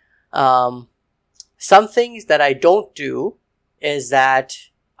 Some things that I don't do is that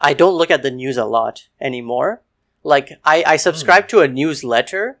I don't look at the news a lot anymore. Like, I subscribe to a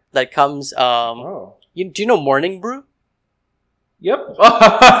newsletter that comes, do you know Morning Brew? Yep.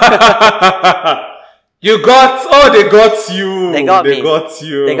 They got you. They got me.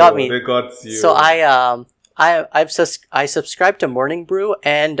 They got you. So I subscribe to Morning Brew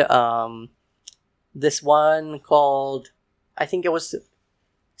and, this one called, I think it was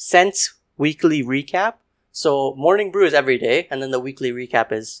Sense Weekly Recap. So Morning Brew is every day, and then the weekly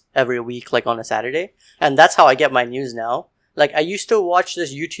recap is every week, like on a Saturday. And that's how I get my news now. Like, I used to watch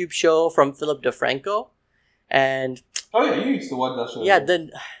this YouTube show from Philip DeFranco, and you used to watch that show. Yeah,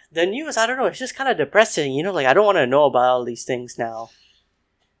 the news, I don't know, it's just kind of depressing, like I don't want to know about all these things now.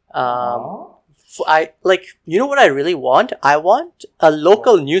 I like, what I really want? I want a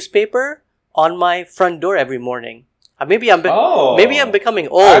local newspaper on my front door every morning. Maybe I'm becoming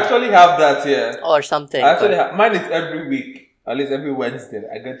old. I actually have that here. Or something. Mine is every week. At least every Wednesday,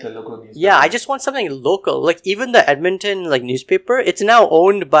 I get the local newspaper. Yeah, I just want something local. Like, even the Edmonton newspaper, it's now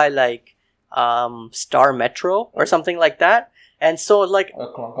owned by Star Metro or something like that. And so a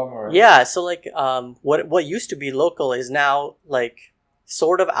conglomerate. Yeah, so what used to be local is now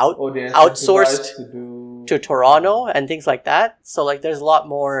sort of outsourced to Toronto and things like that. So there's a lot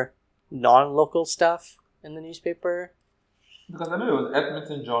more non-local stuff in the newspaper. Because I know it was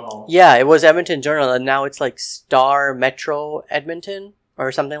Edmonton Journal. Yeah, it was Edmonton Journal, and now it's Star Metro Edmonton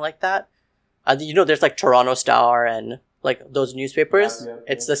or something like that. There's Toronto Star and those newspapers.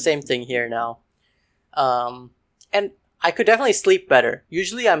 It's the same thing here now. And I could definitely sleep better.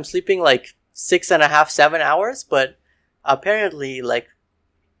 Usually I'm sleeping 6.5, 7 hours, but apparently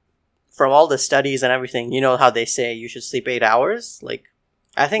from all the studies and everything, how they say you should sleep 8 hours.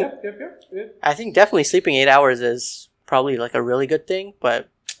 I think I think definitely sleeping 8 hours is probably a really good thing, but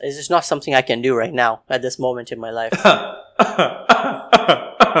it's just not something I can do right now at this moment in my life.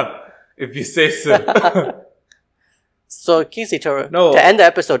 If you say so. So Kingsley, to end the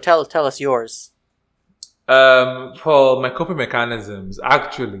episode, tell us yours. For my coping mechanisms,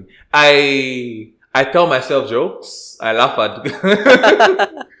 actually, I tell myself jokes. I laugh at.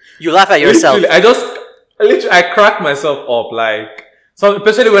 You laugh at yourself. Literally, I crack myself up So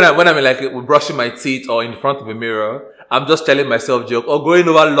especially when I'm brushing my teeth or in front of a mirror, I'm just telling myself joke or going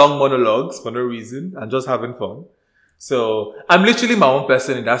over long monologues for no reason and just having fun. So I'm literally my own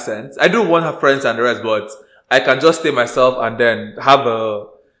person in that sense. I do want to have friends and the rest, but I can just stay myself and then have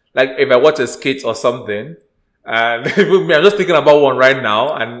if I watch a skit or something, and I'm just thinking about one right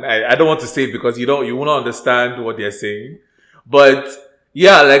now, and I don't want to say it because you won't understand what they're saying, but.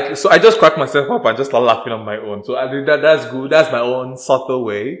 Yeah, so I just crack myself up and just start laughing on my own. So I think that's good. That's my own subtle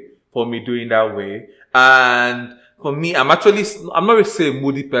way for me doing that way. And for me, I'm not really say a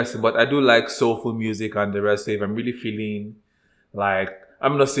moody person, but I do like soulful music and the rest. So if I'm really feeling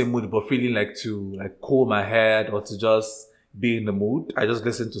I'm not saying moody, but feeling to cool my head or to just be in the mood, I just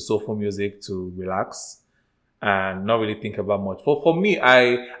listen to soulful music to relax and not really think about much. For me,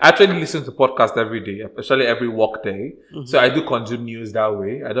 I actually listen to podcasts every day, especially every work day. Mm-hmm. So I do consume news that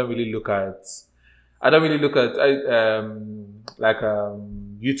way. I don't really look at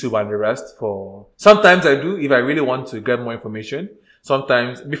YouTube and the rest sometimes I do if I really want to get more information.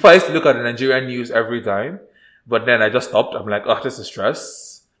 Sometimes, before I used to look at the Nigerian news every time, but then I just stopped. I'm like, this is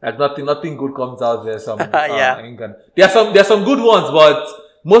stress. Nothing good comes out there. Yeah. There are some good ones, but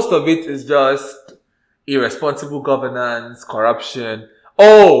most of it is just irresponsible governance, corruption.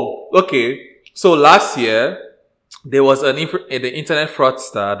 Oh, okay. So last year, there was an the internet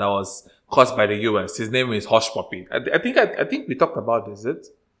fraudster that was caused by the US. His name is Hush Puppy. I think we talked about this. Is it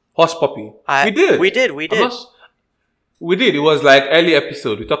Hush Puppy? We did. We did. We did. It was like early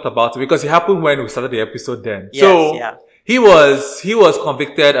episode. We talked about it because it happened when we started the episode then. Yes, so yeah. he was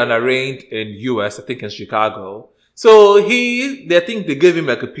convicted and arraigned in US, I think in Chicago. So I think they gave him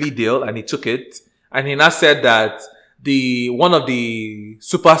like a plea deal and he took it. And he now said that one of the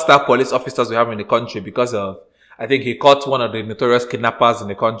superstar police officers we have in the country, because of, I think he caught one of the notorious kidnappers in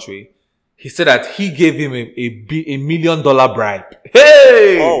the country. He said that he gave him a $1 million bribe.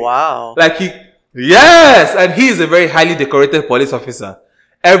 Hey! Oh, wow. Yes! And he is a very highly decorated police officer.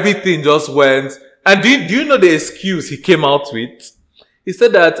 Everything just went. And do you know the excuse he came out with? He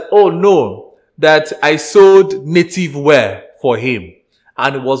said that, oh no, that I sold native wear for him.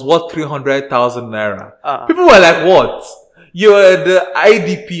 And it was worth 300,000 naira. People were like, what? You're the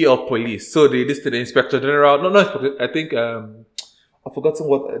IDP of police. So they listed the Inspector General. No, I think, I've forgotten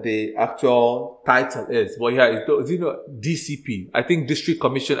what the actual title is. But yeah, it's DCP. I think District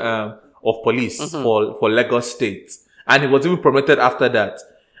Commission, of Police for Lagos State. And he was even promoted after that.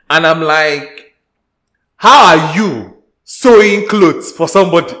 And I'm like, how are you sewing clothes for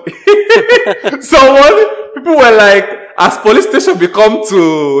somebody? People were like, as police station become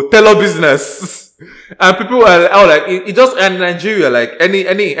to tailor business. And people were like, it just, in Nigeria, like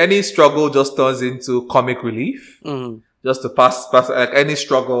any struggle just turns into comic relief. Just to pass, like any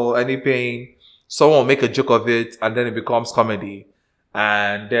struggle, any pain, someone will make a joke of it and then it becomes comedy.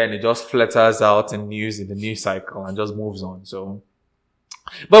 And then it just flutters out in the news cycle and just moves on. So,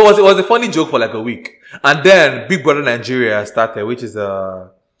 but it was a funny joke for like a week. And then Big Brother Nigeria started, which is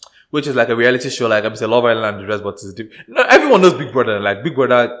like a reality show, like I'm saying Love Island and the rest, but it's deep. No, everyone knows Big Brother, like Big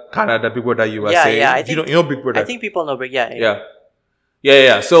Brother Canada, Big Brother USA. Yeah, you know Big Brother. I think people know Big,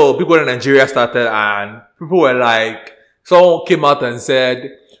 yeah. So Big Brother Nigeria started and people were like, someone came out and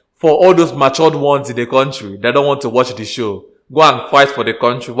said, for all those matured ones in the country that don't want to watch the show, go and fight for the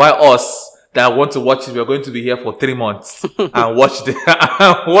country. Why us that want to watch it? We're going to be here for 3 months and watch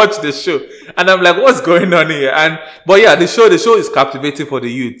the show. And I'm like, what's going on here? But yeah, the show is captivating for the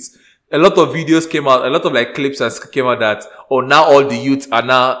youths. A lot of videos came out, a lot of like clips came out that, now all the youths are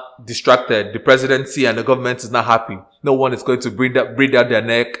now distracted. The presidency and the government is not happy. No one is going to breathe down their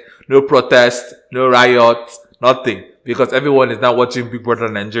neck. No protest, no riot, nothing. Because everyone is now watching Big Brother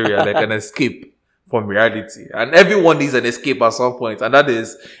Nigeria like an escape from reality. And everyone needs an escape at some point. And that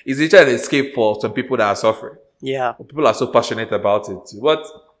is an escape for some people that are suffering. Yeah. People are so passionate about it. But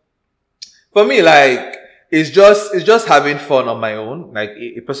for me, like, it's just having fun on my own. Like,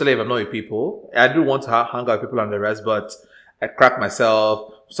 personally, if I'm not with people, I do want to hang out with people and the rest, but I crack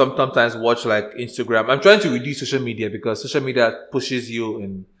myself. Sometimes watch like Instagram. I'm trying to reduce social media because social media pushes you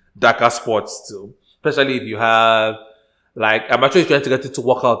in darker spots too. Especially if you have, like, I'm actually trying to get into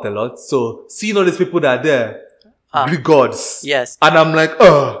work out a lot. So, seeing all these people that are there, Greek gods. Yes. And I'm like,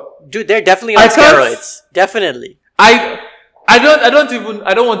 dude, they're definitely on steroids. Definitely. I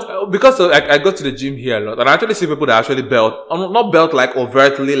don't want, because I go to the gym here a lot. And I actually see people that actually belt, not belt like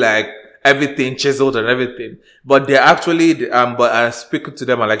overtly, like everything chiseled and everything. But they're actually, but I speak to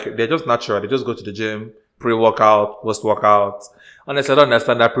them and like, they're just natural. They just go to the gym, pre-workout, post-workout. Honestly, I don't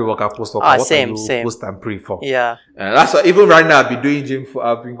understand that pre-workout, post-workout. What same. Post and pre for? Yeah. And that's why even right now I've been doing gym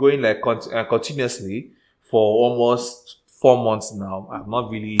I've been going like continuously for almost 4 months now. I've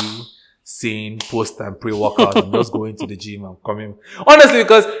not really seen post and pre-workout. I'm just going to the gym. I'm coming. Honestly,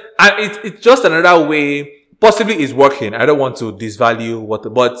 because it's just another way, possibly it's working. I don't want to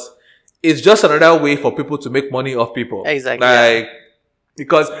disvalue but it's just another way for people to make money off people. Exactly. Like,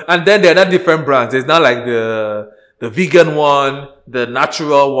 because, and then there are not different brands. It's not like the vegan one, the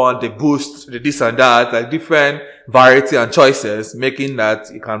natural one, the boost, the this and that, like different variety and choices, making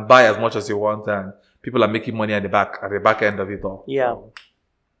that you can buy as much as you want and people are making money at the back end of it all. Yeah.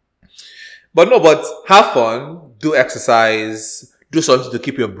 But have fun, do exercise, do something to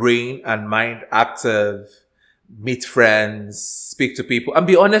keep your brain and mind active, meet friends, speak to people, and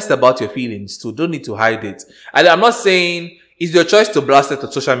be honest about your feelings too. Don't need to hide it. And I'm not saying it's your choice to blast it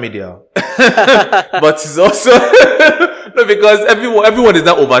to social media. But it's also, no, because everyone is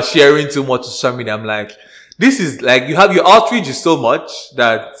now oversharing too much to social media. I'm like, this is like, your outreach is so much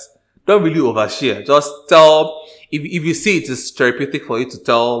that don't really overshare. Just tell, if you see it is therapeutic for you to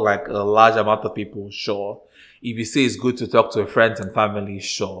tell like a large amount of people, sure. If you see it's good to talk to friends and family,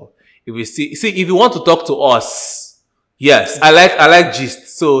 sure. If you want to talk to us, yes, I like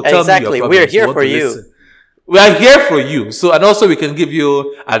gist. So tell me your problems. We're here for you. we are here for you. So, and also we can give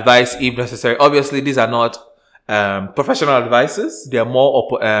you advice if necessary. Obviously, these are not professional advices. They are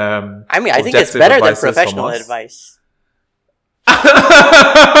more I mean, I think it's better than professional advice.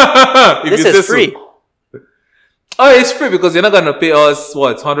 This is free. Oh, it's free because you're not going to pay us,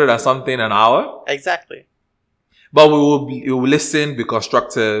 what, 100 and something an hour? Exactly. But we will listen, be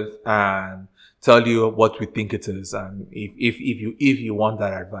constructive, and tell you what we think it is. And if you want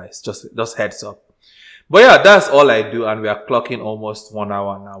that advice, just heads up. But yeah, that's all I do. And we are clocking almost 1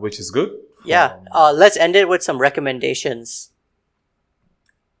 hour now, which is good. Yeah. Let's end it with some recommendations.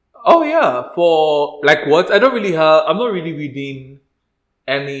 Oh yeah. For like what? I'm not really reading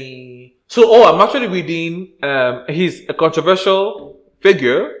any. So, I'm actually reading, he's a controversial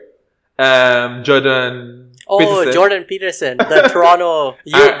figure, Jordan Peterson. Jordan Peterson, the Toronto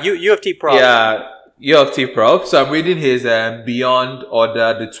U of T prof. Yeah, U of T prof. So I'm reading his Beyond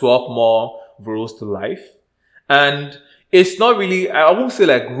Order, the 12 More Rules to Life. And it's not really, I won't say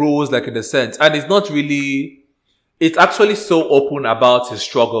like rules, like in the sense, and it's not really, it's actually so open about his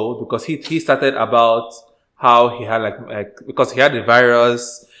struggle because he started about how he had like because he had the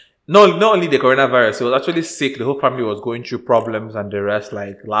virus. Not only the coronavirus, he was actually sick. The whole family was going through problems and the rest,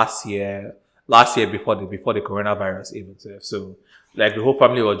 like last year before the coronavirus even. So like the whole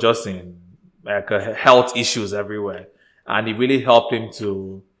family was just in like health issues everywhere. And it really helped him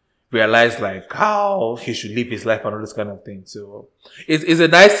to realize like how he should live his life and all this kind of thing. So it's a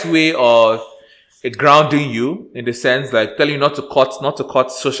nice way of grounding you in the sense like telling you not to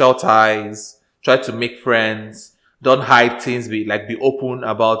cut social ties, try to make friends. Don't hide things. Be open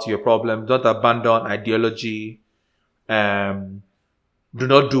about your problem. Don't abandon ideology. Do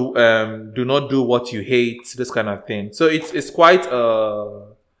not do what you hate. This kind of thing. So it's quite a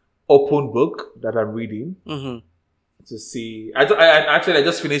open book that I'm reading to see. I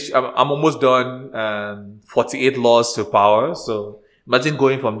just finished. I'm almost done. 48 Laws to Power. So imagine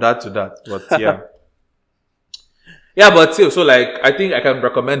going from that to that. But yeah. Yeah, but still, so like, I think I can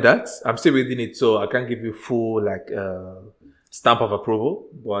recommend that. I'm still reading it, so I can't give you full, like, stamp of approval.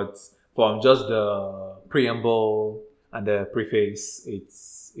 But from just the preamble and the preface,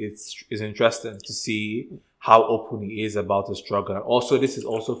 it's interesting to see how open he is about the struggle. Also, this is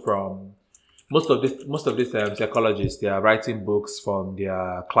also from most of these psychologists. They are writing books from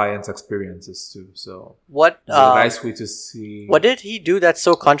their clients' experiences too. So it's a nice way to see. What did he do that's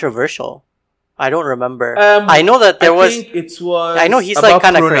so controversial? I don't remember. I know that there was. I know he's like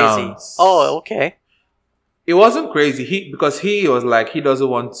kind of crazy. Oh, okay. It wasn't crazy. Because he was like, he doesn't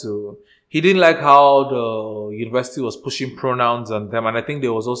want to. He didn't like how the university was pushing pronouns on them, and I think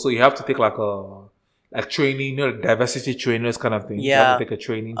there was also, you have to take like training, diversity trainers kind of thing. Yeah. You have to take a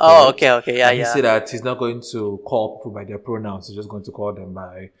training. Oh, okay, yeah, and he said that he's not going to call people by their pronouns. He's just going to call them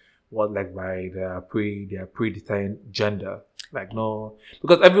by by their predetermined gender. Like no,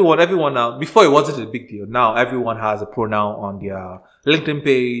 because everyone now, before it wasn't a big deal. Now everyone has a pronoun on their LinkedIn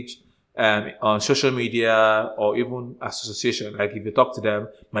page, on social media, or even association. Like if you talk to them,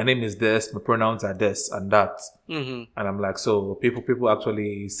 my name is this, my pronouns are this and that. And I'm like, so people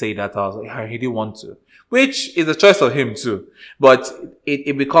actually say that. I was like, he didn't want to, which is a choice of him too. But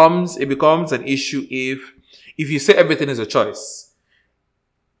it becomes an issue if you say everything is a choice.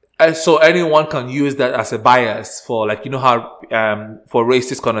 So anyone can use that as a bias for how for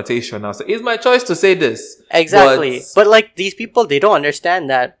racist connotation. I'll say, it's my choice to say this. Exactly. But like these people, they don't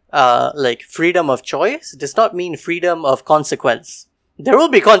understand that like freedom of choice does not mean freedom of consequence. There will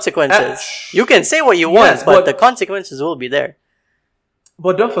be consequences. You can say what you want, but the consequences will be there.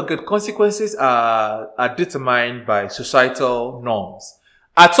 But don't forget, consequences are determined by societal norms.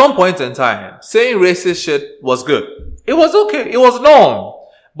 At some point in time, saying racist shit was good. It was okay. It was norm.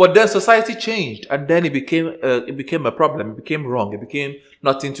 But then society changed, and then it became a problem. It became wrong. It became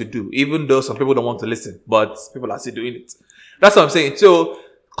nothing to do. Even though some people don't want to listen, but people are still doing it. That's what I'm saying. So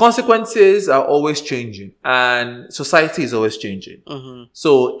consequences are always changing, and society is always changing.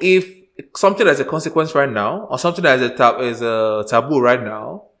 So if something that's a consequence right now, or something that is a taboo right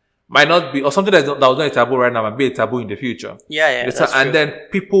now, might not be, or something that was not a taboo right now might be a taboo in the future. Yeah. That's and true. then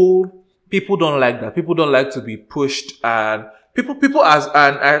people don't like that. People don't like to be pushed and. People I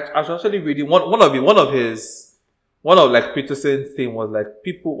was actually reading one of Peterson's thing was like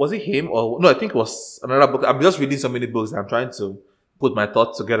was it him or no, I think it was another book. I'm just reading so many books and I'm trying to put my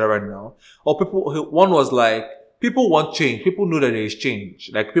thoughts together right now. Or one was like, people want change. People know that there is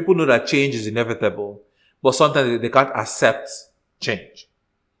change. Like people know that change is inevitable, but sometimes they can't accept change.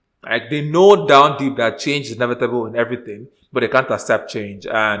 Like they know down deep that change is inevitable in everything, but they can't accept change.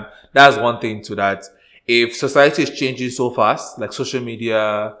 And that's one thing to that. If society is changing so fast, like social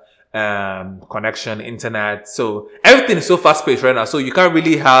media, connection, internet. So everything is so fast paced right now. So you can't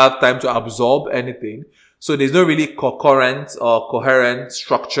really have time to absorb anything. So there's no really concurrent or coherent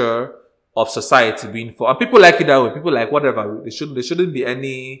structure of society being for, and people like it that way. People like whatever. There shouldn't be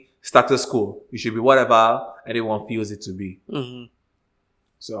any status quo. It should be whatever anyone feels it to be. Mm-hmm.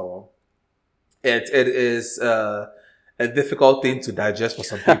 So it is a difficult thing to digest for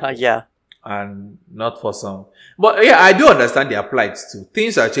some people. Yeah. And not for some. But yeah, I do understand the applied too.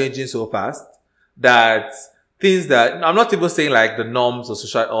 Things are changing so fast that things that, I'm not even saying like the norms or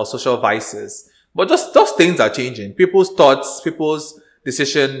social vices, but just things are changing. People's thoughts, people's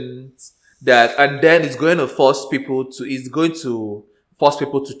decisions and then it's going to force people to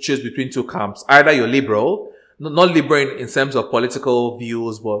choose between two camps. Either you're liberal, not liberal in terms of political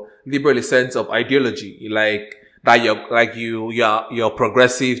views, but liberal in the sense of ideology. Like, that you're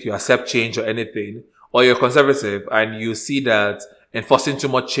progressive, you accept change or anything, or you're conservative and you see that enforcing too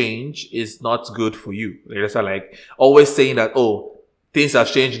much change is not good for you. It's like always saying that, oh, things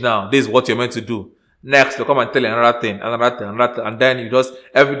have changed now. This is what you're meant to do. Next, they'll come and tell you another thing. And then you just,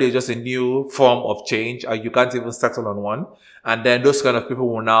 every day just a new form of change and you can't even settle on one. And then those kind of people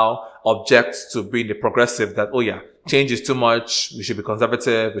will now object to being the progressive that, oh yeah, change is too much. We should be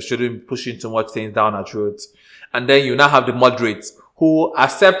conservative. We shouldn't be pushing too much things down our throats. And then you now have the moderates who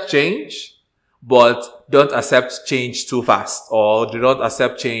accept change, but don't accept change too fast, or they don't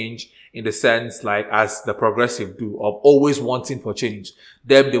accept change in the sense like as the progressive do of always wanting for change.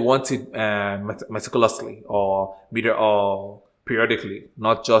 Them, they want it meticulously or periodically,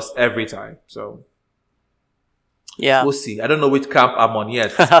 not just every time. So yeah, we'll see. I don't know which camp I'm on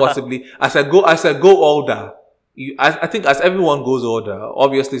yet. Possibly as I go older. I think as everyone goes older,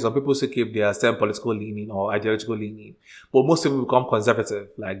 obviously some people still keep their same political leaning or ideological leaning, but most people become conservative.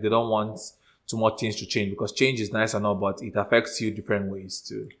 Like they don't want too much things to change because change is nice and all, but it affects you different ways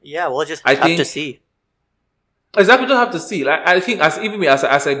too. Yeah, we'll just have to see. Exactly, just have to see. Like I think as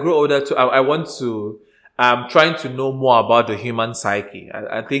I grow older too, I want to. I'm trying to know more about the human psyche.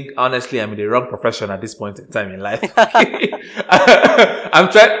 I think honestly, I'm in the wrong profession at this point in time in life.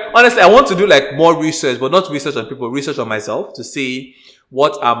 Honestly, I want to do like more research, but not research on people, research on myself to see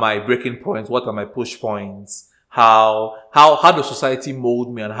what are my breaking points, what are my push points, how does society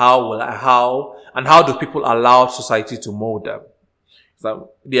mold me and how do people allow society to mold them?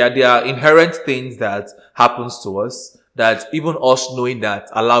 So there are inherent things that happens to us that even us knowing that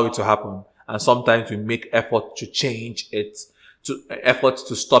allow it to happen. And sometimes we make effort to change it, effort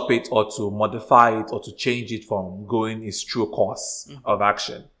to stop it or to modify it or to change it from going its true course of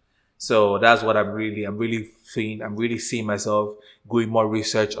action. So that's what I'm really seeing myself going more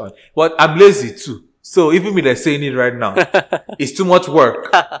research on. But I'm lazy too. So even me, they're saying it right now. It's too much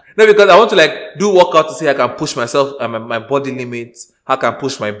work. No, because I want to like do workout to see how I can push myself and my body limits, how I can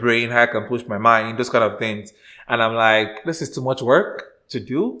push my brain, how I can push my mind, those kind of things. And I'm like, this is too much work to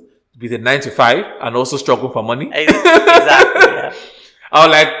do. With a 9 to 5 and also struggle for money. Exactly. Yeah. I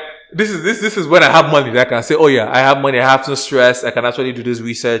was like, this is when I have money that I can say, oh yeah, I have money, I have no stress, I can actually do this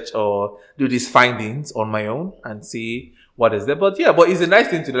research or do these findings on my own and see what is there. But yeah, but it's a nice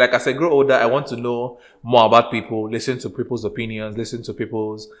thing to do. Like as I grow older, I want to know more about people, listen to people's opinions, listen to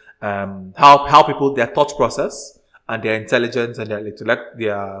people's how people, their thought process and their intelligence and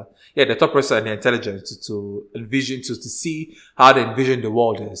their thought process and their intelligence to envision, to see how they envision the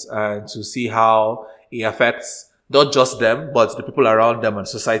world is and to see how it affects not just them, but the people around them and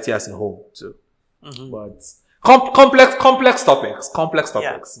society as a whole too. Mm-hmm. But complex topics,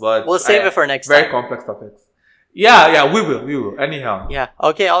 yeah. but we'll save it for next time. Very complex topics. Yeah, we will. Anyhow. Yeah.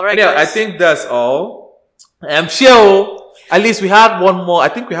 Okay. All right. Anyhow, I think that's all. Sure. At least we had one more. I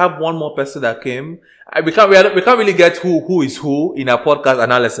think we have one more person that came. We can't really get who is who in our podcast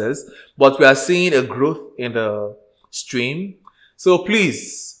analysis, but we are seeing a growth in the stream. So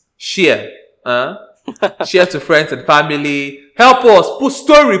please share, share to friends and family. Help us. Put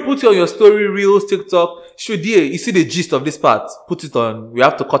it on your story reels, TikTok. You see the gist of this part. Put it on. We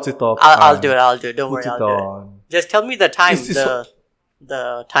have to cut it off. I'll do it. Don't worry. I'll do it. Just tell me the time.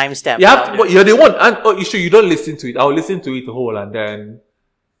 The timestamp. You're the one. And you don't listen to it. I'll listen to it whole and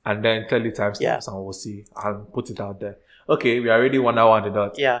then tell you timestamps and we'll see. I'll put it out there. Okay, we are already 1 hour on the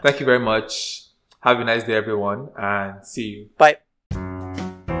dot. Yeah. Thank you very much. Have a nice day, everyone, and see you. Bye.